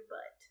whoop your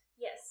butt.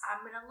 Yes.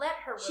 I'm going to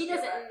let her whoop She your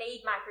doesn't butt.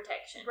 need my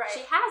protection. Right.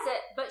 She has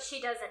it, but she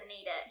doesn't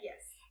need it.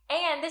 Yes.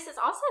 And this is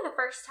also the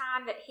first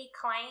time that he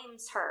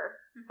claims her,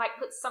 like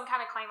puts some kind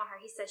of claim on her.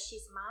 He says,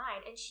 she's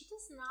mine. And she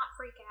does not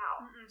freak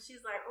out.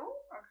 She's like, oh,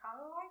 I kind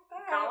of like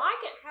that. Kind of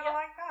like it. Kind of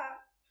like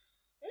that.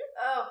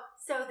 Oh,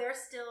 so they're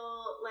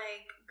still,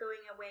 like,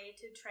 going away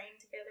to train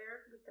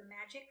together with the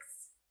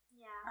magics.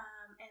 Yeah.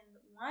 And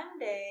one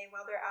day,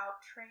 while they're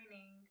out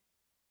training,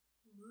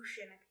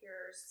 Lucien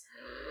appears.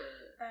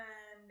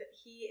 And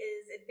he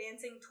is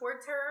advancing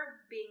towards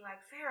her, being like,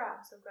 Feyre,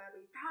 I'm so glad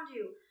we found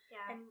you.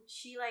 Yeah. And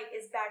she, like,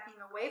 is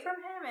backing away from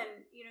him.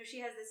 And, you know,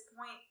 she has this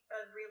point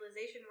of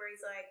realization where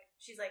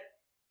she's like,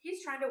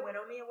 he's trying to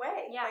winnow me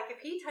away. Yeah. Like, if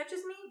he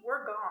touches me,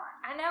 we're gone.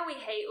 I know we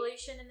hate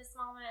Lucien in this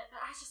moment,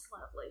 but I just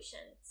love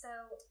Lucien. So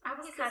I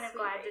was kind of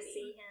glad to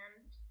see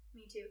him.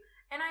 Me too.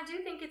 And I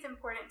do think it's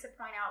important to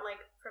point out, like,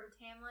 from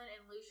Tamlin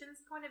and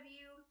Lucien's point of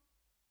view,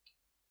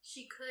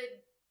 she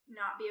could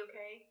not be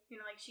okay.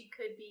 You know, like, she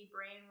could be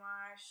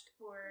brainwashed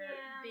or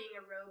being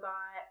a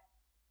robot.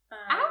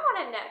 I don't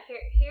want to know.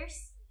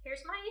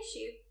 Here's my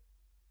issue.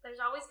 There's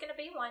always going to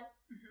be one.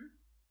 Mm-hmm.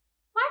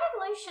 Why did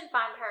Lucien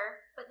find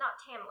her, but not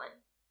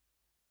Tamlin?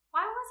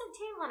 Why wasn't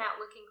Tamlin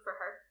out looking for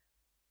her?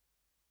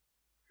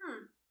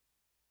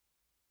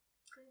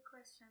 Good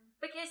question.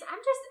 Because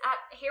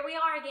here we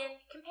are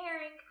again,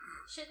 comparing.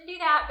 Shouldn't do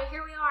that, but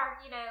here we are,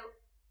 you know.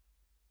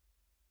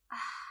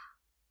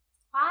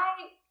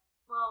 Why?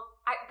 Well,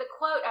 the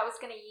quote I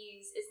was going to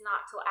use is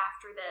not till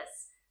after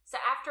this. So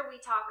after we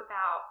talk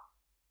about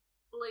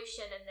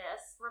Lucien in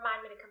this,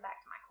 remind me to come back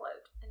to my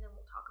quote, and then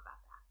we'll talk about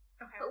that.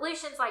 Okay. But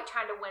Lucien's, like,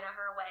 trying to winnow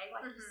her away,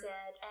 like you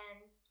said,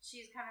 and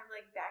she's kind of,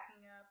 like,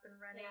 backing up and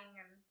running,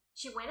 and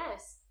she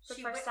winnows the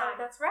she first time. Oh,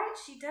 that's right.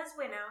 She does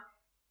winnow,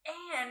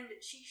 and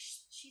she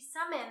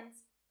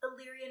summons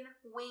Illyrian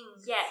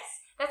wings.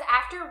 Yes, that's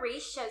after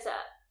Rhys shows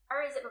up,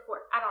 or is it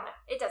before? I don't know.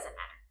 It doesn't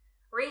matter.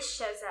 Rhys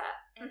shows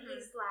up, and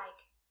he's like,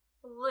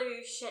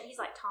 Lucien. He's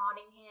like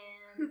taunting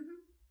him,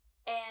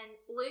 and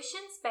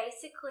Lucien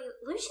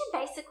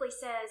basically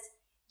says,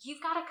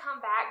 "You've got to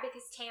come back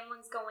because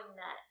Tamlin's going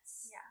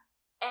nuts." Yeah.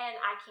 And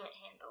I can't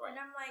handle it. And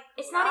I'm like,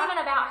 it's not even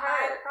about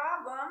her.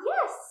 Problem.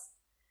 Yes.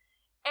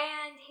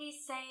 And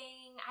he's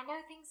saying, I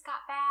know things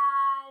got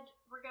bad.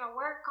 We're going to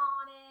work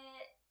on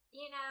it,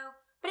 you know.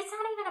 But it's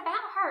not even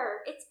about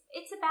her. It's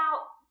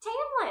about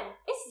Tamlin.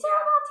 It's still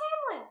about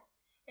Tamlin.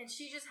 And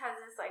she just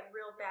has this, like,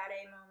 real bad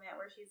A moment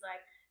where she's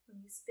like, when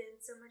you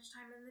spend so much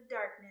time in the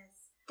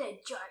darkness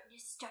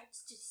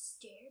starts to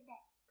stare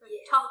back or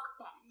talk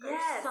back or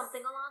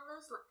something along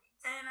those lines.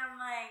 And I'm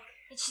like...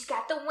 And she's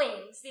got the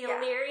wings, the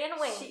Illyrian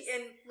wings.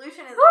 And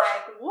Lucien is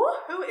like,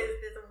 who is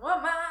this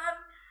woman?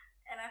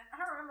 And I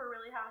don't remember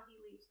really how he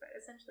leaves, but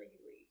essentially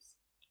he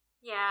leaves.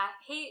 Yeah,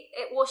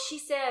 she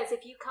says,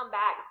 if you come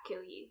back, I'll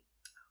kill you.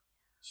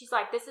 She's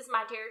like, this is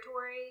my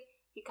territory.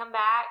 You come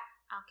back,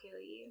 I'll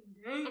kill you.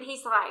 And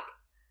he's like...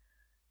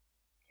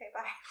 Okay,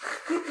 bye.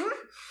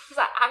 He's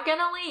like, I'm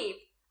gonna leave.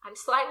 I'm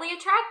slightly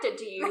attracted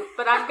to you,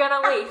 but I'm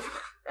gonna leave.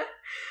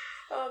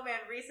 Oh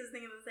man, Rhys is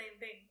thinking the same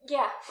thing.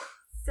 Yeah.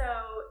 So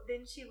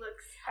then she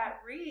looks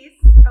at Rhys.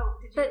 Oh,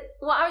 did you? But,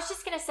 well, I was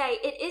just going to say,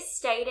 it is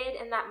stated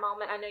in that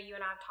moment, I know you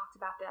and I have talked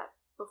about that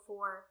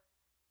before,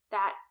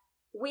 that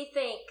we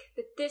think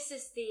that this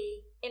is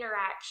the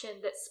interaction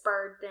that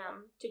spurred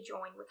them to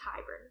join with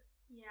Hybern.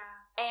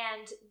 Yeah.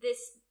 And this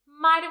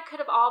could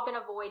have all been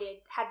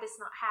avoided had this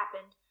not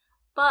happened.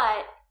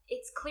 But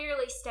it's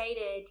clearly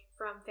stated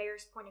from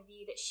Feyre's point of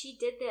view that she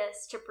did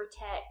this to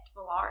protect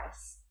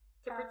Velaris.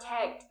 To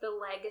protect the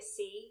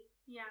legacy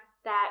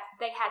that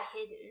they had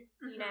hidden,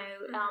 you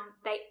know,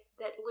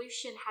 that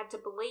Lucien had to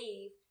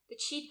believe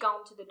that she'd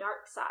gone to the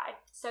dark side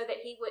so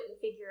that he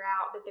wouldn't figure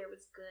out that there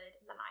was good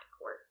in the Night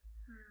Court.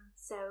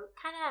 So,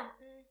 kind of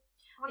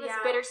one of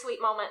those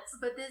bittersweet moments.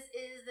 But this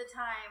is the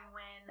time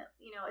when,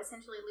 you know,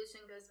 essentially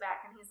Lucien goes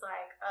back and he's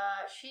like,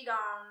 she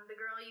gone, the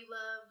girl you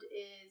loved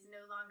is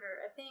no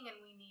longer a thing,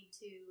 and we need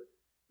to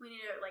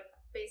like,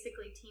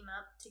 basically team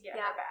up to get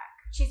her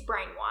back. She's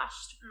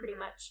brainwashed, pretty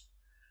much.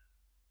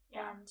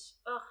 Yeah. And,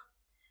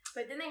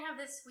 But then they have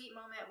this sweet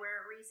moment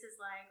where Rhys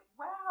is like,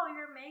 wow,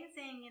 you're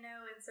amazing, you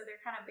know, and so they're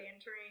kind of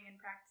bantering and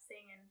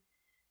practicing, and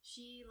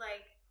she,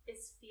 like,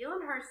 is feeling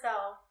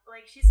herself,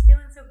 like, she's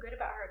feeling so good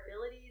about her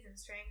abilities and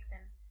strength,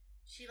 and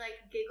she,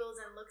 like, giggles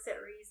and looks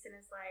at Rhys and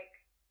is like,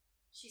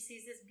 she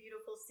sees this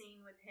beautiful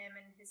scene with him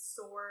and his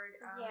sword,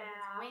 and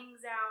his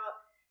wings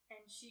out, and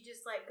she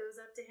just, like, goes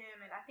up to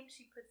him, and I think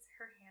she puts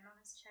her hand on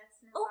his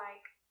chest and is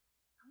like,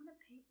 I want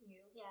to paint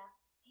you. Yeah.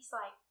 He's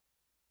like,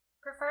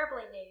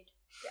 preferably nude.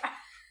 Yeah.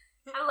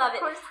 I love it.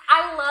 Of course,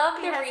 I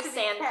love he the has to be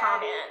Rhys-Ann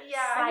catty. comments.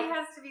 Yeah, Like, he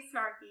has to be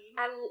snarky.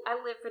 I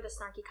live for the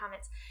snarky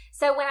comments.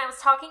 So when I was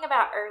talking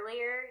about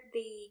earlier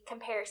the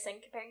comparing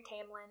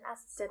Tamlin, I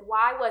said,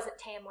 why wasn't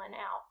Tamlin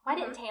out? Why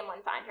didn't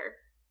Tamlin find her?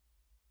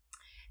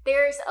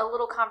 There's a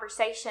little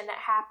conversation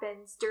that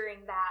happens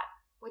during that,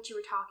 what you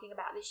were talking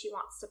about, that she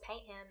wants to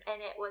paint him. And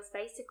it was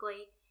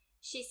basically,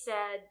 she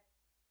said,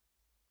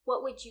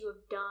 what would you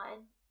have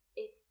done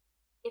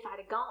if I'd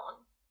have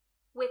gone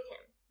with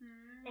him?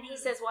 And he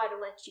says, well, I'd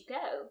have let you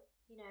go,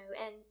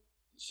 and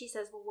she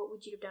says, well, what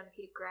would you have done if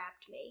he'd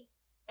grabbed me?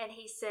 And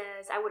he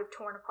says, I would have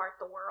torn apart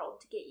the world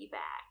to get you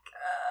back.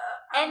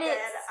 I'm dead.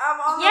 I'm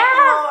on the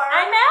floor.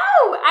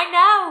 I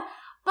know.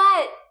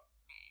 But,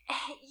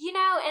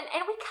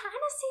 and we kind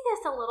of see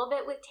this a little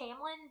bit with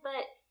Tamlin,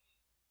 but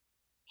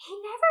he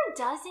never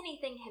does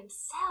anything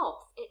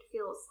himself, it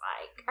feels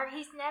like. Or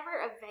he's never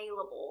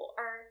available,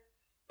 or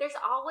there's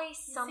always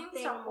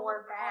something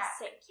more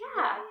pressing.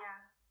 Yeah.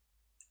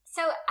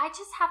 So I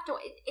just have to,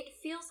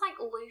 it feels like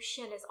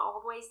Lucien is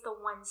always the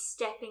one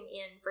stepping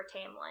in for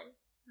Tamlin.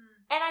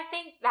 And I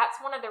think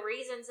that's one of the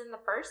reasons in the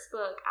first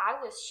book I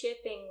was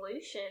shipping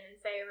Lucien and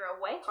Feyre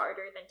way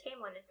harder than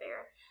Tamlin and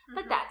Feyre.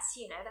 But that's,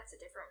 that's a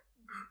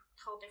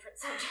whole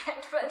different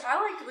subject. But I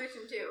liked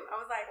Lucien too.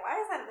 I was like, why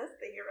isn't this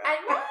thing around?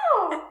 I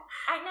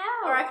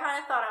know. Or I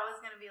kind of thought I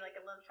was going to be like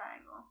a love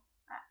triangle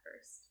at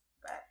first.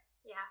 But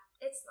yeah,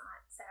 it's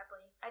not,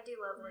 sadly. I do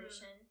love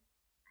Lucien.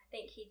 I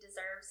think he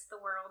deserves the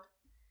world.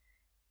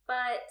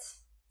 But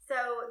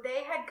so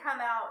they had come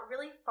out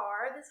really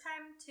far this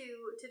time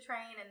to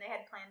train, and they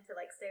had planned to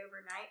stay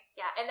overnight.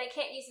 Yeah, and they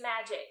can't use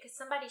magic because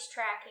somebody's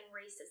tracking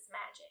Rhys's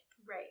magic.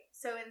 Right.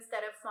 So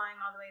instead of flying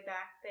all the way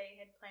back, they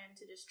had planned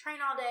to just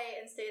train all day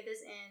and stay at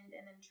this inn,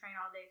 and then train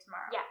all day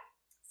tomorrow. Yeah.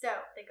 So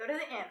they go to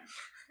the inn.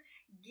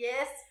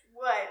 Guess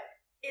what?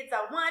 It's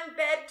a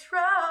one-bed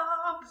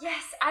trope.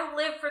 Yes, I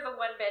live for the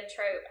one-bed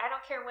trope. I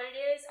don't care what it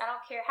is. I don't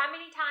care how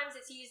many times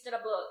it's used in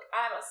a book.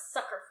 I'm a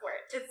sucker for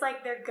it. It's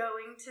like they're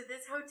going to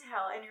this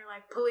hotel, and you're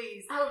like,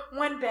 please,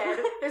 one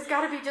bed. There's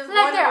got to be just one room.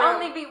 Let there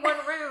only be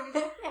one room.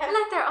 Yeah.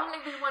 Let there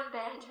only be one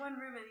bed.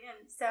 One room at the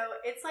end. So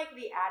it's like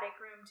the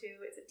attic room, too.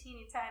 It's a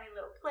teeny tiny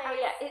little place. Oh,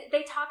 yeah.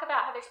 They talk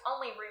about how there's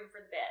only room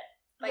for the bed.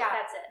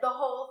 That's it. The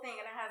whole thing,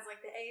 and it has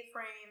the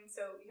A-frame,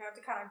 so you have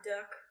to kind of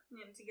duck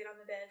to get on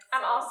the bed. So.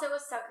 I'm also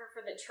a sucker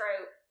for the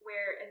trope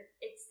where, and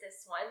it's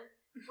this one,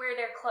 where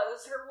their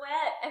clothes are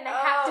wet and they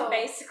have to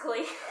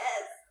basically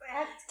they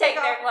have to take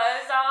their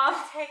clothes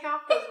off. Take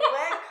off those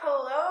wet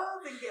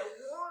clothes and get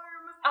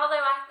warm.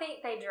 Although I think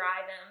they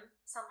dry them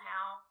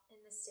somehow in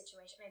this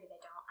situation. Maybe they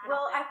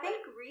don't. I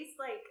think Rhys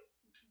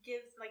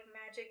gives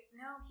magic.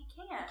 No, he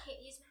can't. He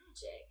can't use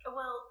magic.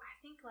 Well, I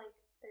think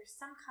there's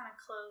some kind of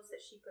clothes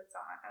that she puts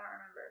on. I don't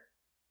remember.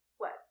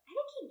 What? I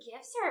think he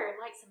gives her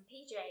some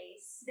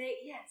PJs.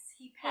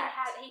 He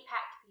packed. He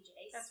packed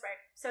PJs. That's right.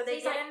 So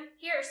they get in.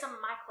 Here are some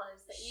of my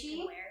clothes that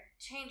you can wear.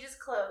 She changes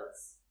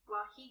clothes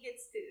while he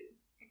gets food,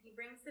 and he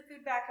brings the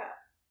food back up,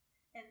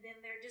 and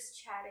then they're just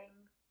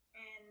chatting,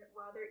 and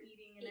while they're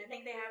eating, and I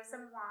think they have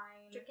some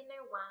wine, drinking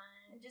their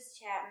wine, and just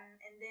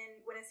chatting. And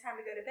then when it's time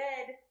to go to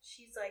bed,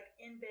 she's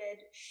in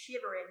bed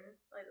shivering,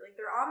 like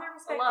they're on their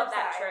respective sides. I love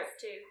that trope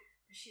too.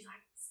 She's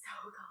so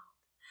cold.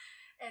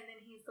 And then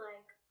he's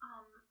like,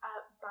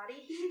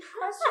 body heat, ?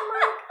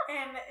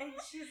 and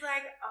she's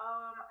like,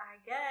 I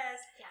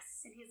guess.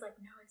 Yes. And he's like,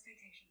 no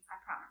expectations, I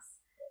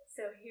promise.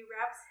 So he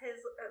wraps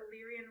his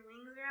Illyrian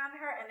wings around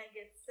her, and it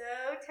gets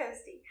so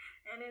toasty.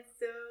 And it's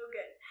so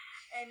good.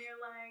 And you're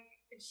like,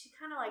 and she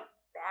kind of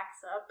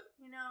backs up,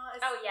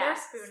 They're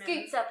spooning.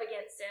 Scoots up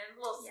against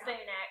him, little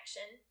spoon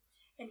action.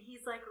 And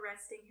he's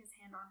resting his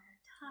hand on her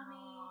tummy.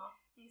 Aww.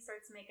 And he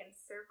starts making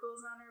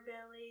circles on her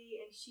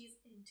belly, and she's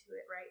into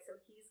it, right? So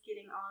he's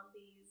getting all of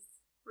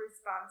these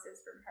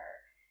responses from her.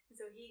 And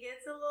so he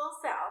gets a little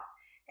south,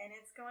 and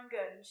it's going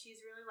good, and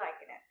she's really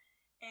liking it.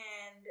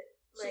 And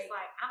she's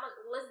like,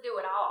 let's do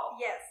it all.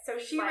 Yes. So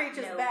she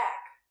reaches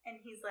back, and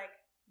he's like,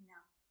 no.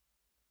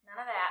 None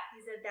of that.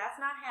 He said, that's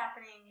not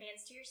happening.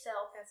 Hands to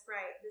yourself. That's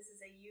right. This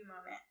is a you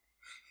moment.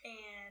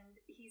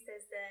 And he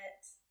says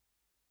that,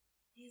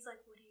 he's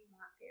like, what do you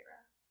want,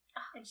 Feyre?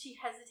 And she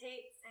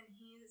hesitates, and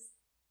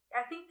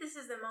I think this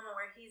is the moment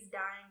where he's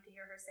dying to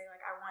hear her say,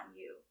 I want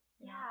you.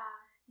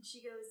 Yeah. And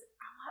she goes,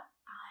 I want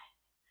fun.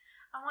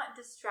 I want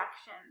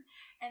distraction.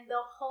 And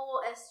the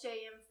whole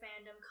SJM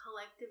fandom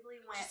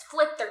collectively went, just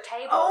flipped their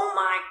table. Oh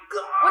my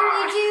God! What are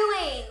you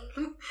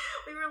doing?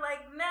 We were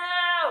like,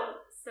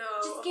 no! So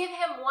just give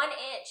him 1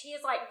 inch. He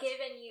is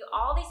giving you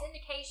all these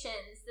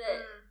indications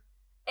that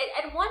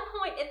at one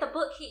point in the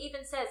book he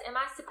even says, am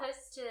I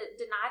supposed to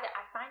deny that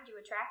I find you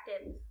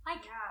attractive?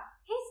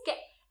 He's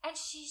and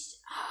she's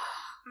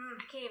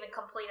I can't even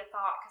complete a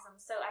thought because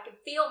I can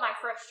feel my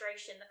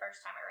frustration the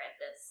first time I read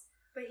this.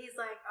 But he's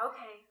like,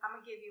 okay, I'm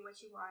gonna give you what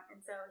you want.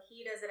 And so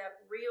he does it up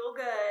real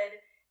good,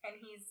 and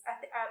I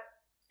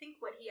think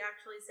what he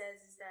actually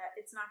says is that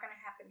it's not gonna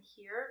happen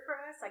here for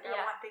us. I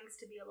want things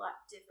to be a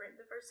lot different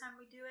the first time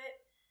we do it.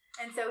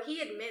 And so he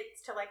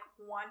admits to like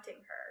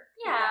wanting her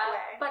in Yeah, that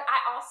way. but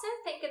I also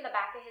think in the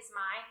back of his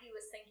mind, he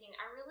was thinking,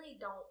 I really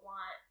don't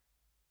want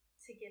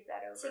to give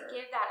that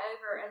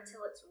over.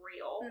 Until it's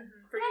real.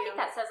 For and I think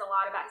that says a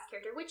lot about his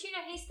character, which,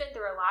 he's been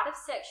through a lot of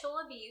sexual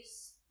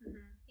abuse.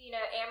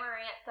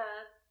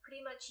 Amarantha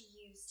pretty much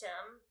used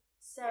him.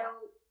 So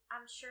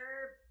I'm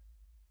sure,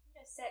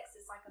 sex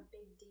is like a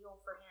big deal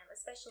for him,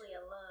 especially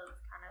a love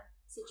kind of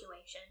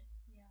situation.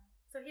 Yeah.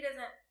 So he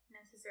doesn't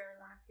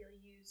necessarily want to feel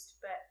used,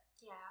 but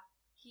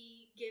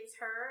he gives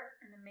her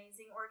an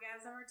amazing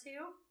orgasm or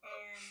two,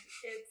 and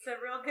it's a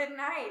real good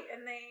night.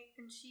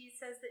 And she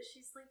says that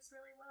she sleeps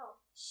really well.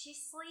 She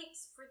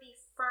sleeps for the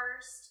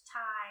first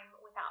time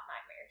without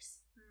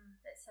nightmares.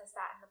 It says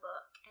that in the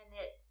book, and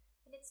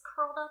it's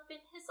curled up in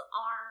his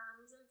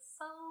arms and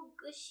so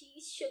gushy,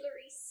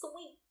 sugary,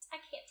 sweet. I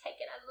can't take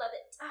it. I love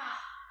it.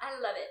 I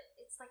love it.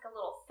 It's like a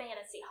little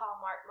fantasy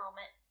Hallmark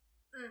moment.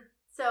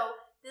 So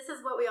this is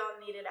what we all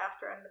needed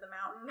after Under the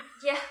Mountain.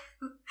 Yeah.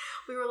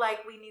 We were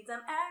like, we need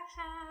some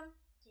action.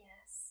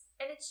 Yes.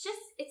 And it's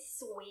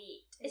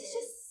sweet. It's is.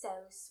 just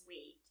so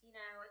sweet.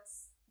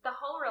 It's the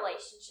whole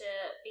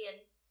relationship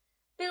being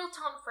built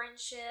on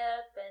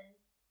friendship and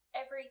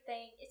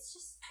everything. It's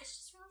just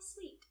really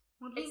sweet.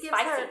 It's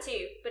spicy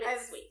too, but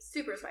it's sweet.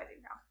 Super spicy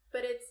now.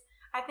 But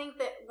I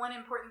think that one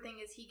important thing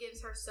is he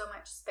gives her so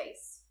much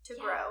space to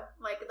grow.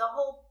 Like, the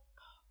whole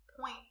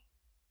point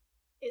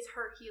is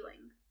her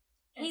healing.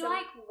 And he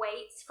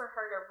waits for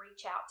her to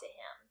reach out to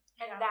him.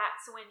 And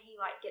that's when he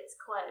gets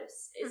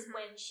close, is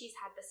when she's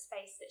had the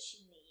space that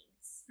she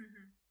needs.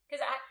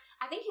 Because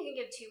I think you can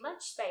give too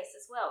much space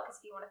as well, because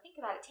if you want to think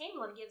about it,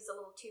 Tamlin gives a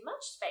little too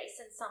much space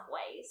in some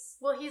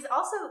ways. Well, he's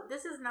also,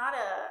 this is not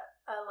a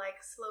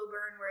slow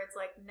burn where it's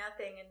like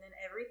nothing and then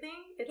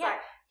everything. It's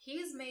like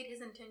he's made his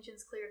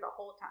intentions clear the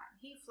whole time.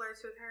 He flirts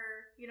with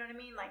her, you know what I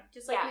mean? Like,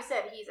 just like you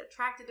said, he's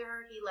attracted to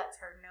her. He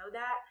lets her know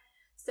that.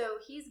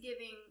 So he's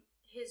giving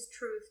his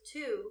truth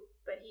too,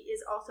 but he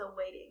is also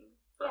waiting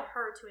for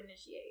her to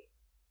initiate.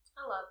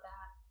 I love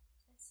that.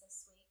 It's so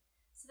sweet.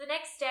 So the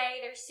next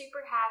day, they're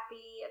super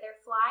happy.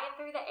 They're flying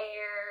through the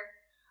air,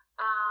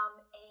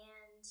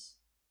 and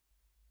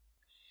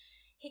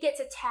he gets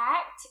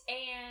attacked,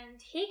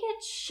 and he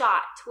gets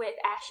shot with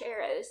ash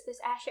arrows. Those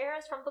ash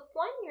arrows from book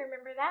 1, you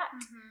remember that?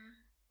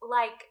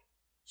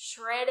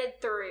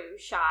 Shredded through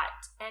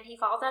shot, and he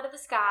falls out of the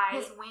sky.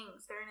 His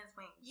wings, they're in his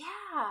wings.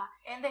 Yeah.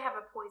 And they have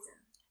a poison.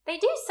 He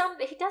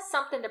does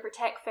something to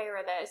protect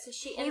Feyre, though, so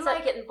she ends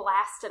up getting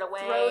blasted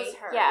away. Throws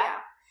her, yeah.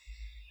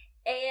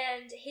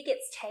 And he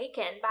gets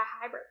taken by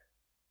Hybrid.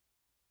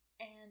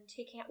 And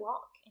he can't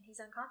walk, and he's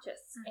unconscious.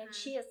 And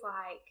she is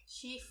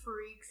she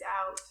freaks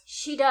out.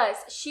 She does.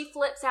 She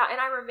flips out. And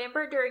I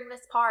remember during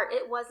this part,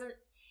 it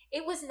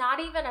was not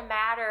even a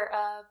matter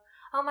of,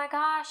 oh my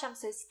gosh, I'm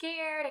so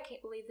scared, I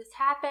can't believe this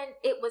happened.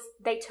 It was,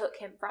 they took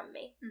him from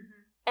me.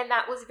 And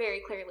that was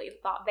very clearly the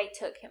thought. They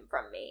took him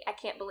from me. I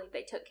can't believe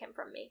they took him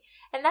from me.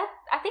 And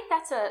I think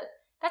that's a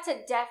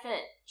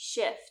definite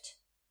shift.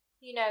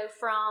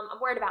 From I'm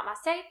worried about my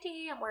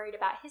safety, I'm worried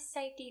about his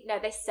safety. No,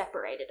 they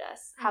separated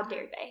us. How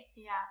dare they?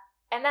 Yeah.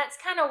 And that's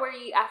kind of where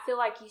I feel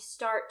like you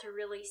start to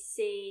really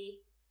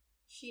see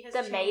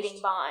the mating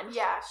bond.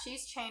 Yeah,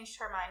 she's changed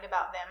her mind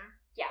about them.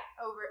 Yeah.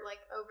 Over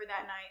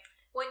that night.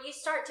 When you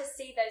start to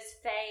see those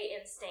Fae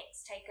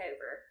instincts take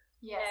over.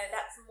 Yes.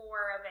 That's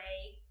more of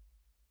a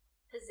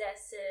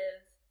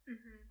possessive,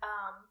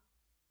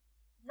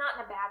 not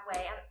in a bad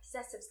way.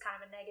 Possessive's kind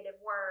of a negative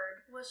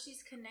word. Well,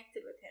 she's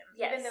connected with him.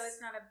 Yes. Even though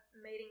it's not a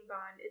mating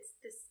bond, it's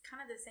this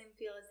kind of the same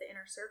feel as the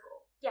inner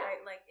circle. Yeah.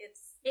 Right? Like,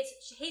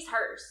 he's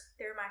hers.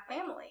 They're my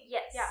family.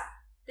 Yes. Yeah.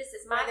 This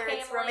is my family.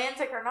 Whether it's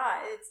romantic or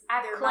not,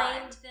 I've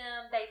claimed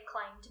them. They've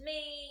claimed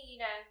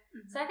me,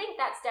 So I think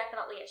that's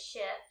definitely a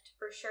shift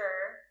for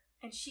sure.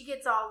 And she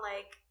gets all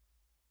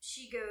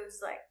she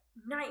goes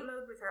night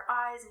mode with her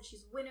eyes, and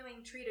she's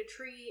winnowing tree to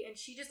tree, and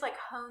she just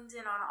hones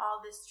in on all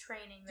this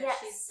training that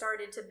she's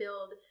started to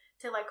build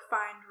to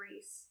find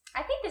Rhys.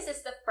 I think this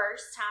is the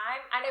first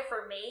time, I know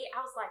for me,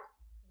 I was like,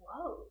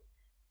 whoa,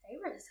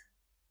 Feyre's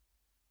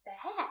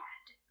bad.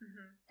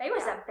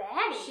 Feyre's a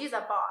baddie. She's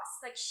a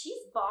boss.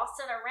 She's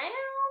bossing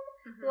around.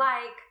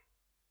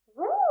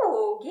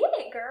 Woo, get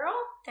it, girl.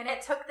 And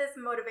it took this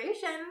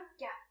motivation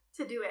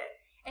to do it.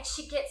 And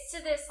she gets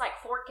to this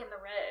fork in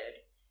the road.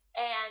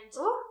 And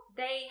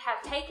they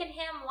have taken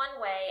him one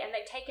way, and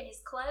they've taken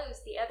his clothes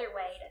the other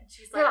way. And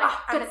she's I'm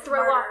gonna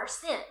throw off her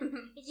scent.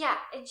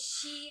 Yeah, and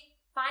she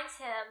finds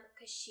him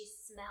because she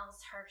smells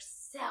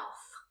herself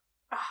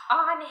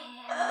on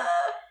him,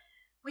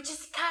 which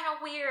is kind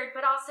of weird,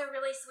 but also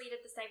really sweet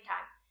at the same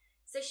time.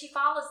 So she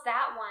follows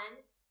that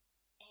one,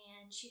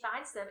 and she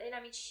finds them, and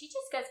she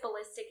just goes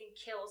ballistic and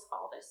kills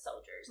all those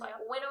soldiers,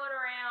 winnowing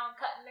around,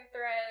 cutting their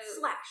throats,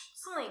 slash,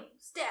 sling,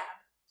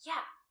 stab.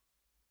 Yeah.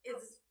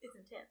 It's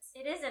intense.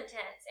 It is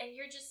intense. And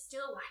you're just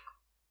still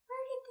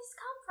where did this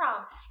come from?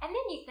 And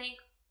then you think,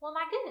 well,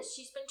 my goodness,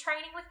 she's been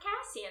training with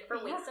Cassian for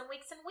weeks and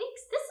weeks and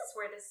weeks. This is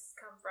where this has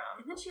come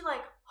from. And then she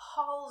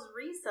hauls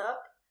Rhys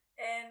up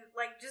and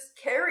just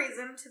carries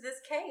him to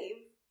this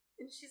cave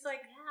And she's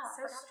like Yeah,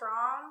 so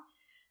strong.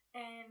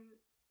 And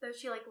so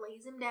she like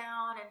lays him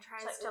down and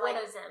tries to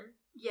widows him.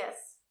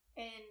 Yes.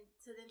 And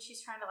so then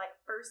she's trying to like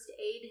first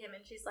aid him,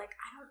 and she's like,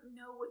 I don't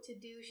know what to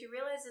do. She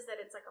realizes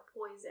that it's like a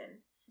poison.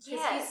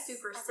 Yes, he's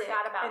super I sick.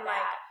 forgot about and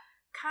that.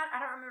 Like,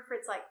 I don't remember if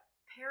it's like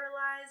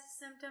paralyzed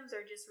symptoms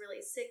or just really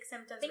sick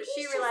symptoms, but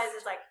she he's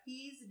realizes like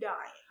he's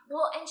dying.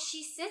 Well, and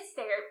she sits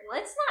there.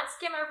 Let's not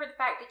skim over the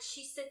fact that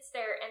she sits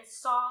there and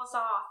saws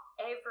off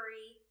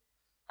every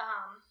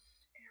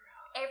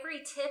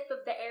tip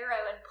of the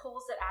arrow and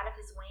pulls it out of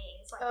his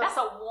wings. Like that's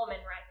a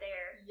woman right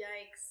there.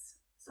 Yikes!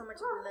 So much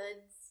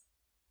blood.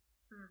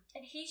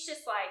 And he's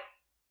just like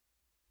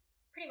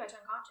pretty much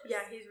unconscious.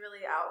 Yeah, he's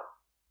really out.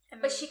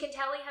 But she can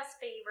tell he has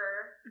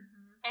fever,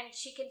 and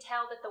she can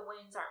tell that the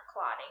wounds aren't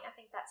clotting. I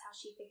think that's how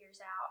she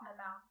figures out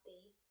about the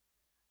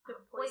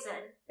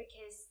poison,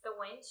 because the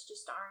wounds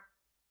just aren't.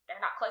 They're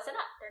not closing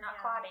up. They're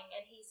not clotting,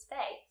 and he's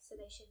fey, so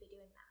they should be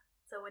doing that.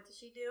 So what does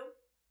she do?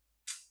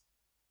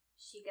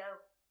 She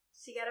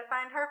gotta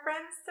find her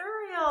friend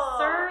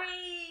Suriel.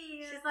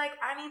 She's like,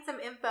 I need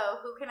some info.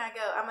 Who can I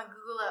go? I'm gonna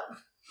Google up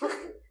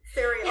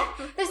Suriel.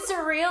 The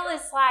Suriel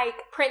is like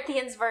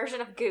Prythian's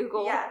version of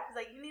Google. Yeah, she's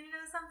like, you need to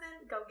know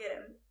something? Go get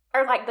him.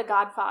 Or like The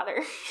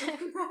Godfather.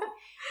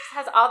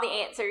 Has all the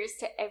answers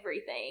to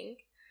everything.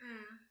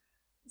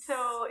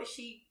 So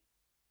she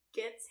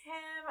gets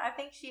him. I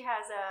think she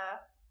has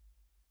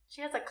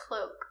a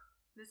cloak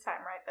this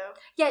time, right? Though.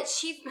 Yeah,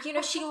 she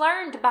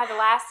learned by the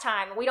last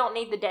time we don't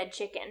need the dead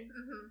chicken.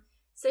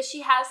 So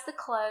she has the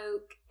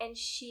cloak, and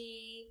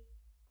she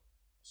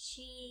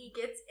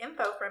gets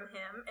info from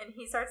him, and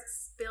he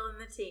starts spilling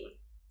the tea.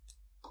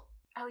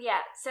 Oh yeah,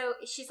 so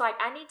she's like,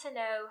 I need to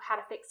know how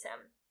to fix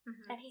him,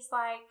 and he's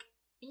like,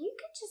 you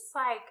could just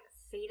like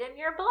feed him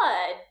your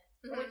blood.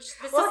 Which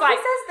this is like,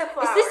 he says the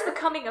flower. Is this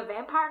becoming a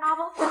vampire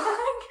novel?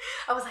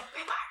 I was like,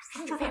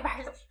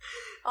 vampires.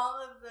 All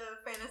of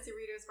the fantasy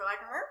readers were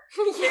like,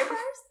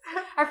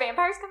 vampires? Are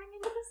vampires coming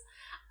into this?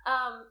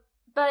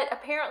 But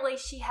apparently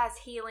she has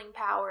healing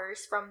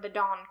powers from the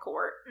Dawn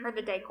Court, or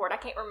the Day Court. I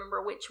can't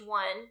remember which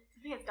one.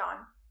 I think it's Dawn.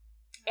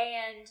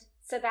 And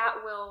so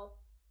that will...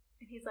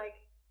 And he's like,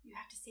 you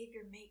have to save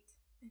your mate.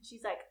 And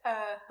she's like,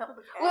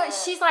 Well,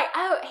 she's like,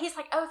 he's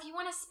like, if you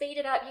want to speed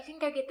it up, you can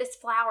go get this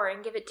flower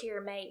and give it to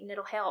your mate and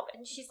it'll help.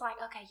 And she's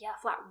like, okay, yeah,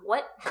 flower.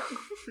 What?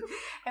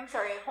 I'm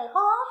sorry,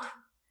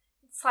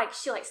 It's like,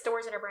 she like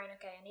stores in her brain,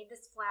 okay, I need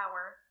this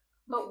flower.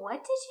 But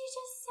what did you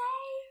just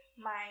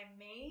say? My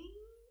mate?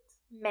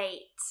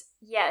 Mate,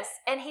 yes.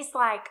 And he's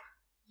like,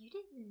 you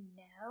didn't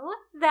know?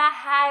 The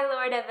High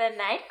Lord of the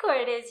Night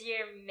Court is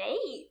your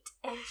mate.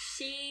 And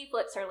she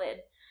flips her lid.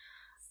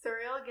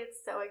 Suriel gets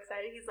so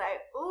excited. He's like,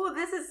 ooh,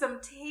 this is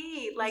some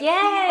tea. Like,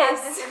 yes. He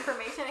has this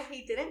information and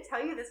he didn't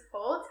tell you this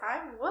whole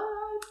time. What?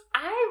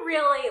 I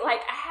really, I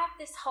have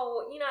this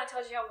whole, I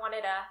told you I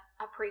wanted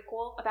a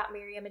prequel about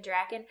Miriam and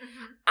Draken.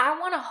 I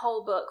want a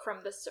whole book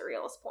from the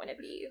Suriel's point of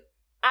view.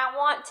 I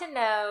want to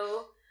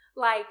know,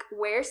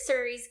 where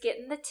Suri's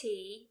getting the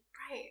tea.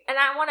 Right. And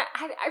I want to,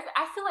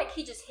 I feel like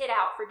he just hid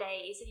out for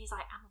days and he's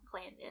like, I'm going to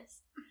plan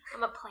this.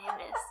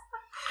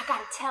 I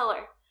got to tell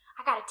her.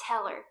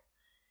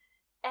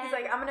 And he's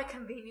like, I'm going to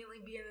conveniently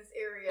be in this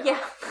area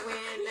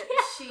when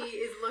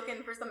she is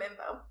looking for some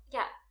info.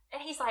 Yeah.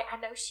 And he's like, I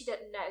know she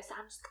doesn't know, so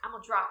I'm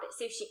going to drop it,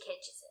 see if she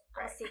catches it.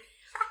 I'm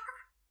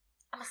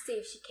going to see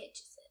if she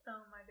catches it.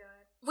 Oh my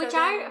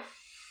God.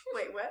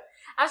 Wait, what?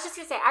 I was just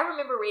going to say, I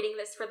remember reading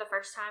this for the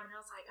first time, and I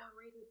was like,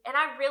 and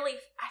I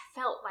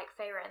felt like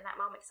Feyre in that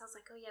moment, because I was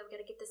like, oh yeah, we got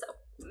to get this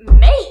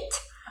mate!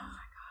 Oh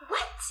my God.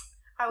 What?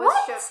 I was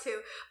shook too,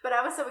 but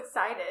I was so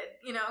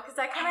excited, because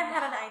I kind of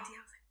had an idea.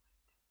 I was like,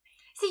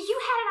 see, you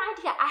had an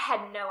idea. I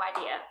had no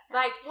idea.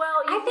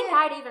 I think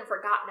I'd even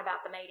forgotten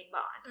about the mating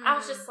bond. I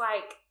was just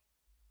like,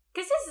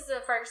 because this is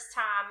the first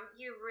time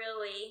you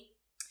really...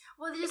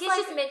 Well, just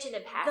mentioned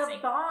in passing.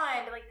 The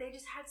bond, they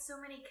just had so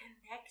many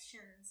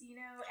connections,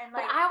 and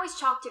But I always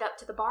chalked it up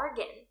to the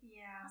bargain.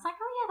 Yeah. I was like,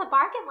 oh yeah, the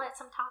bargain lets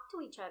them talk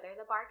to each other.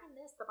 The bargain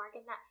this, the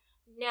bargain that.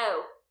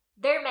 No,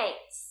 they're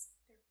mates.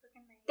 They're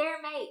freaking mates.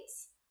 They're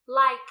mates.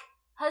 Like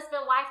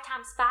husband-wife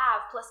times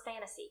 5 plus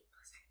fantasy.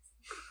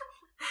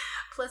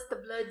 Plus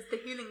the bloods, the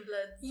healing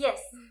bloods.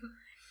 Yes.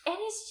 And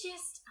it's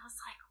just, I was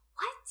like,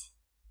 what?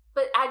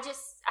 But I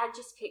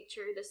just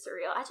picture the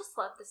Suriel. I just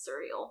love the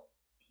Suriel.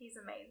 He's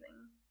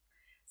amazing.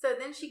 So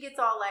then she gets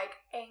all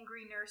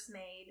angry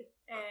nursemaid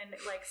and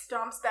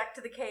stomps back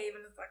to the cave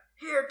and is like,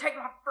 here, take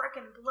my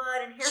frickin'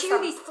 blood and here's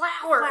some these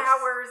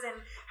flowers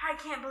and I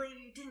can't believe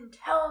you didn't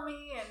tell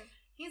me. And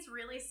he's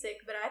really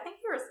sick, but I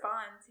think he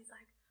responds. He's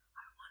like,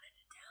 I wanted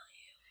to tell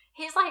you.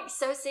 He's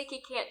so sick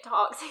he can't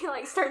talk, so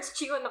he starts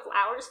chewing the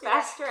flowers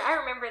faster. I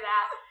remember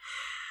that.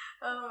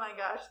 Oh my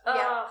gosh.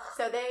 Yeah.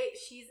 So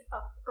she's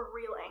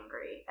real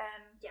angry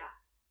and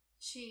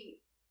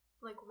she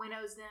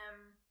winnows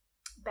them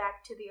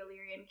back to the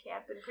Illyrian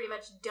camp and pretty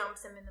much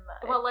dumps him in the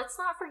mud. Well, let's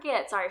not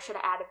forget, sorry, I should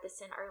have added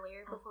this in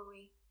earlier before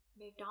we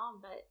moved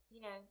on, but,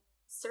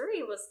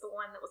 Suri was the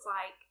one that was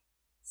like,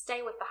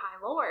 stay with the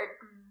High Lord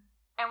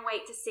and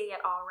wait to see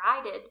it all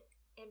righted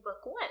in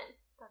book 1.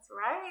 That's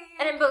right.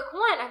 And in book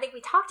 1, I think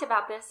we talked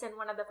about this in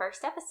one of the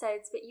first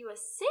episodes, but you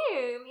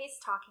assume he's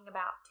talking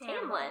about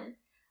Tamlin.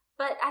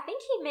 But I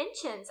think he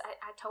mentions,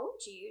 I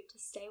told you to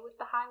stay with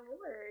the High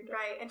Lord.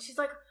 Right. And she's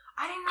like,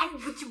 I didn't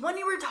know which one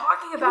you were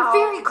talking about.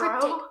 You're very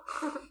cryptic.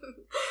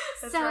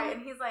 That's right.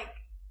 And he's like,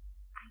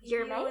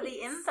 You're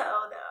the info,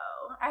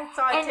 though. I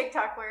saw a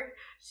TikTok where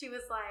she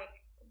was like,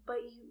 but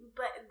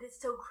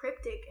it's so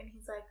cryptic. And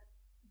he's like,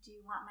 do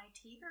you want my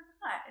tea or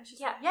not? And she's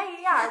like, yeah,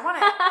 I want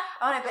it.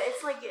 But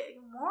it's like,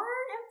 more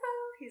info?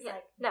 He's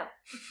like, no.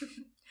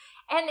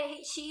 And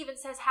she even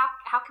says,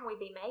 how can we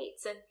be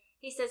mates? And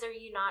he says, are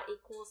you not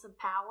equals in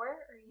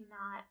power? Are you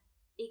not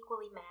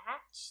equally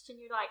matched? And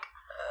you're like,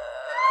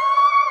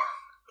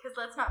 because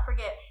let's not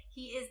forget,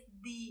 he is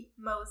the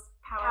most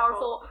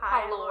powerful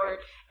High Lord.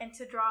 And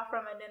to draw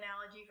from an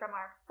analogy from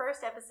our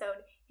first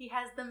episode, he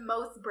has the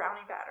most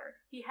brownie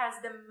batter. He has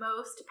the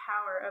most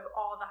power of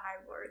all the High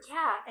Lords.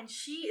 Yeah. And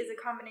she is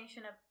a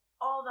combination of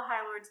all the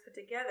High Lords put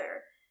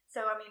together.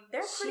 So, I mean,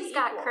 they're pretty She's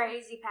got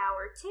crazy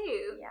power,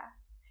 too. Yeah.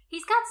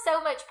 He's got so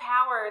much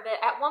power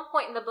that at one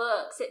point in the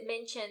books, it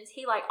mentions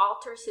he, like,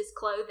 alters his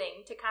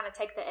clothing to kind of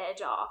take the edge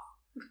off.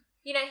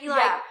 You know,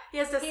 he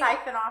has to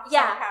siphon off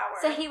some power.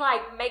 So he,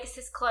 like, makes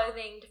his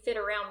clothing to fit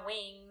around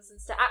wings and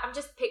stuff. I'm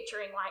just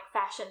picturing, like,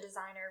 fashion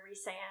designer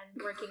Rhysand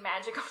working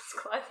magic on his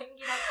clothing,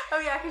 you know? Oh,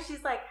 yeah, because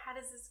she's like, how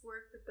does this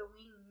work with the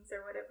wings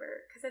or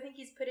whatever? Because I think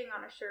he's putting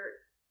on a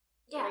shirt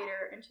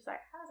later, and she's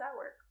like, how does that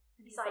work?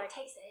 And he's like,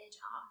 takes the edge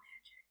off.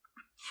 Magic.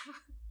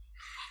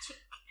 Magic.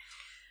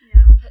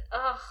 Yeah.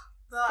 Ugh.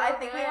 Well, I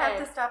think we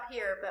have to stop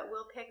here, but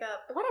we'll pick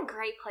up. What a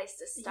great place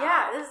to stop.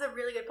 Yeah, this is a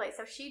really good place.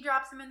 So she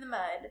drops him in the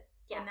mud,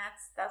 and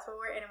that's where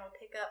we're in, and we'll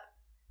pick up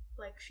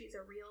like she's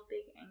a real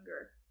big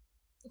anger.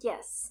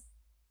 Yes.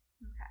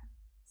 Okay.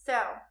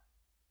 So,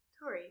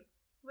 Tori,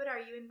 what are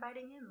you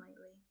inviting in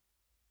lately?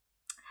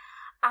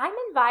 I'm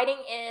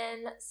inviting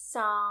in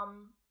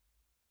some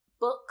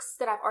books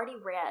that I've already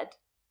read.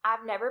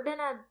 I've never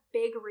been a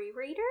big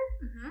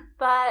rereader,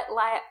 but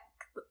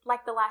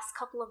like the last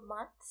couple of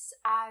months,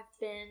 I've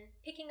been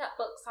picking up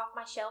books off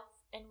my shelf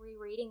and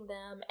rereading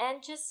them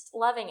and just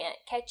loving it,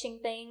 catching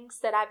things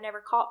that I've never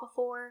caught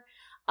before.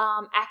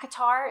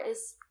 ACOTAR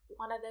is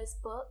one of those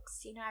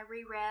books. You know, I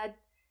reread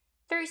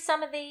through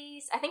some of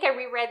these. I think I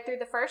reread through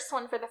the first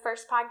one for the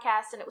first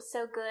podcast, and it was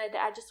so good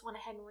that I just went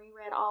ahead and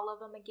reread all of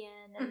them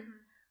again. And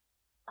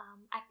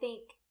I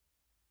think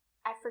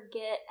I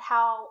forget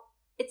how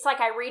it's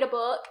like I read a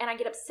book and I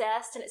get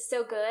obsessed and it's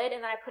so good,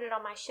 and then I put it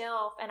on my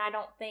shelf and I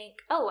don't think,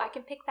 oh, I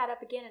can pick that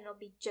up again and it'll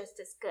be just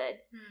as good.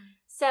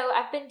 So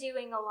I've been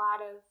doing a lot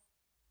of,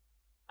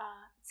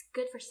 it's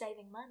good for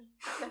saving money.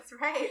 That's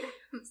right.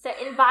 So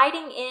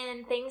inviting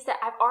in things that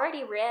I've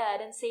already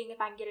read and seeing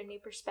if I can get a new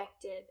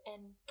perspective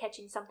and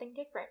catching something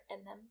different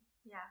in them.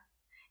 Yeah.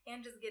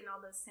 And just getting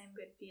all those same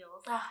good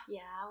feels. Oh,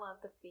 yeah, I love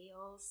the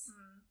feels.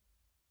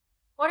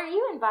 What are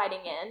you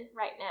inviting in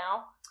right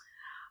now?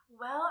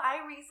 Well,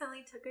 I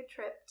recently took a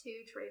trip to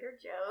Trader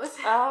Joe's.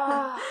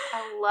 Oh,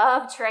 I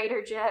love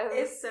Trader Joe's.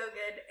 It's so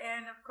good.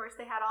 And, of course,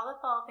 they had all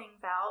the fall things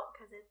out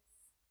because it's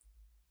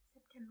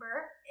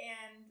September.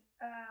 And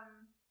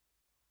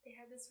they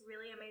had this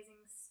really amazing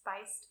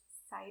spiced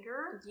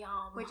cider.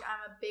 Yum. Which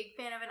I'm a big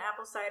fan of an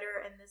apple cider.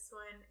 And this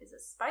one is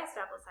a spiced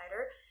apple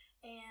cider.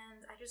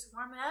 And I just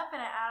warm it up and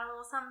I add a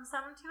little something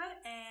to it.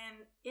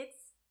 And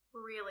it's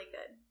really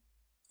good.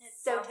 It's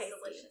so tasty.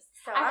 Delicious.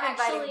 So I'm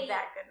inviting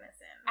that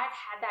goodness in. I've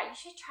had that. You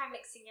should try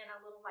mixing in a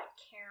little like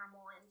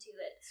caramel into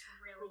it. It's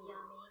really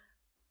yummy.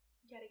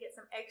 You gotta get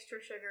some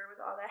extra sugar with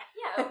all that.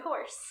 Yeah, of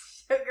course.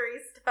 Sugary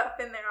stuff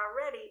in there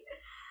already.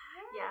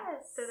 Yes.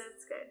 Yeah, so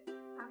that's good.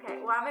 Okay,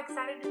 well I'm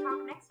excited to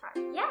talk next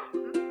time. Yeah.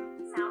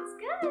 Sounds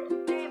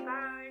good.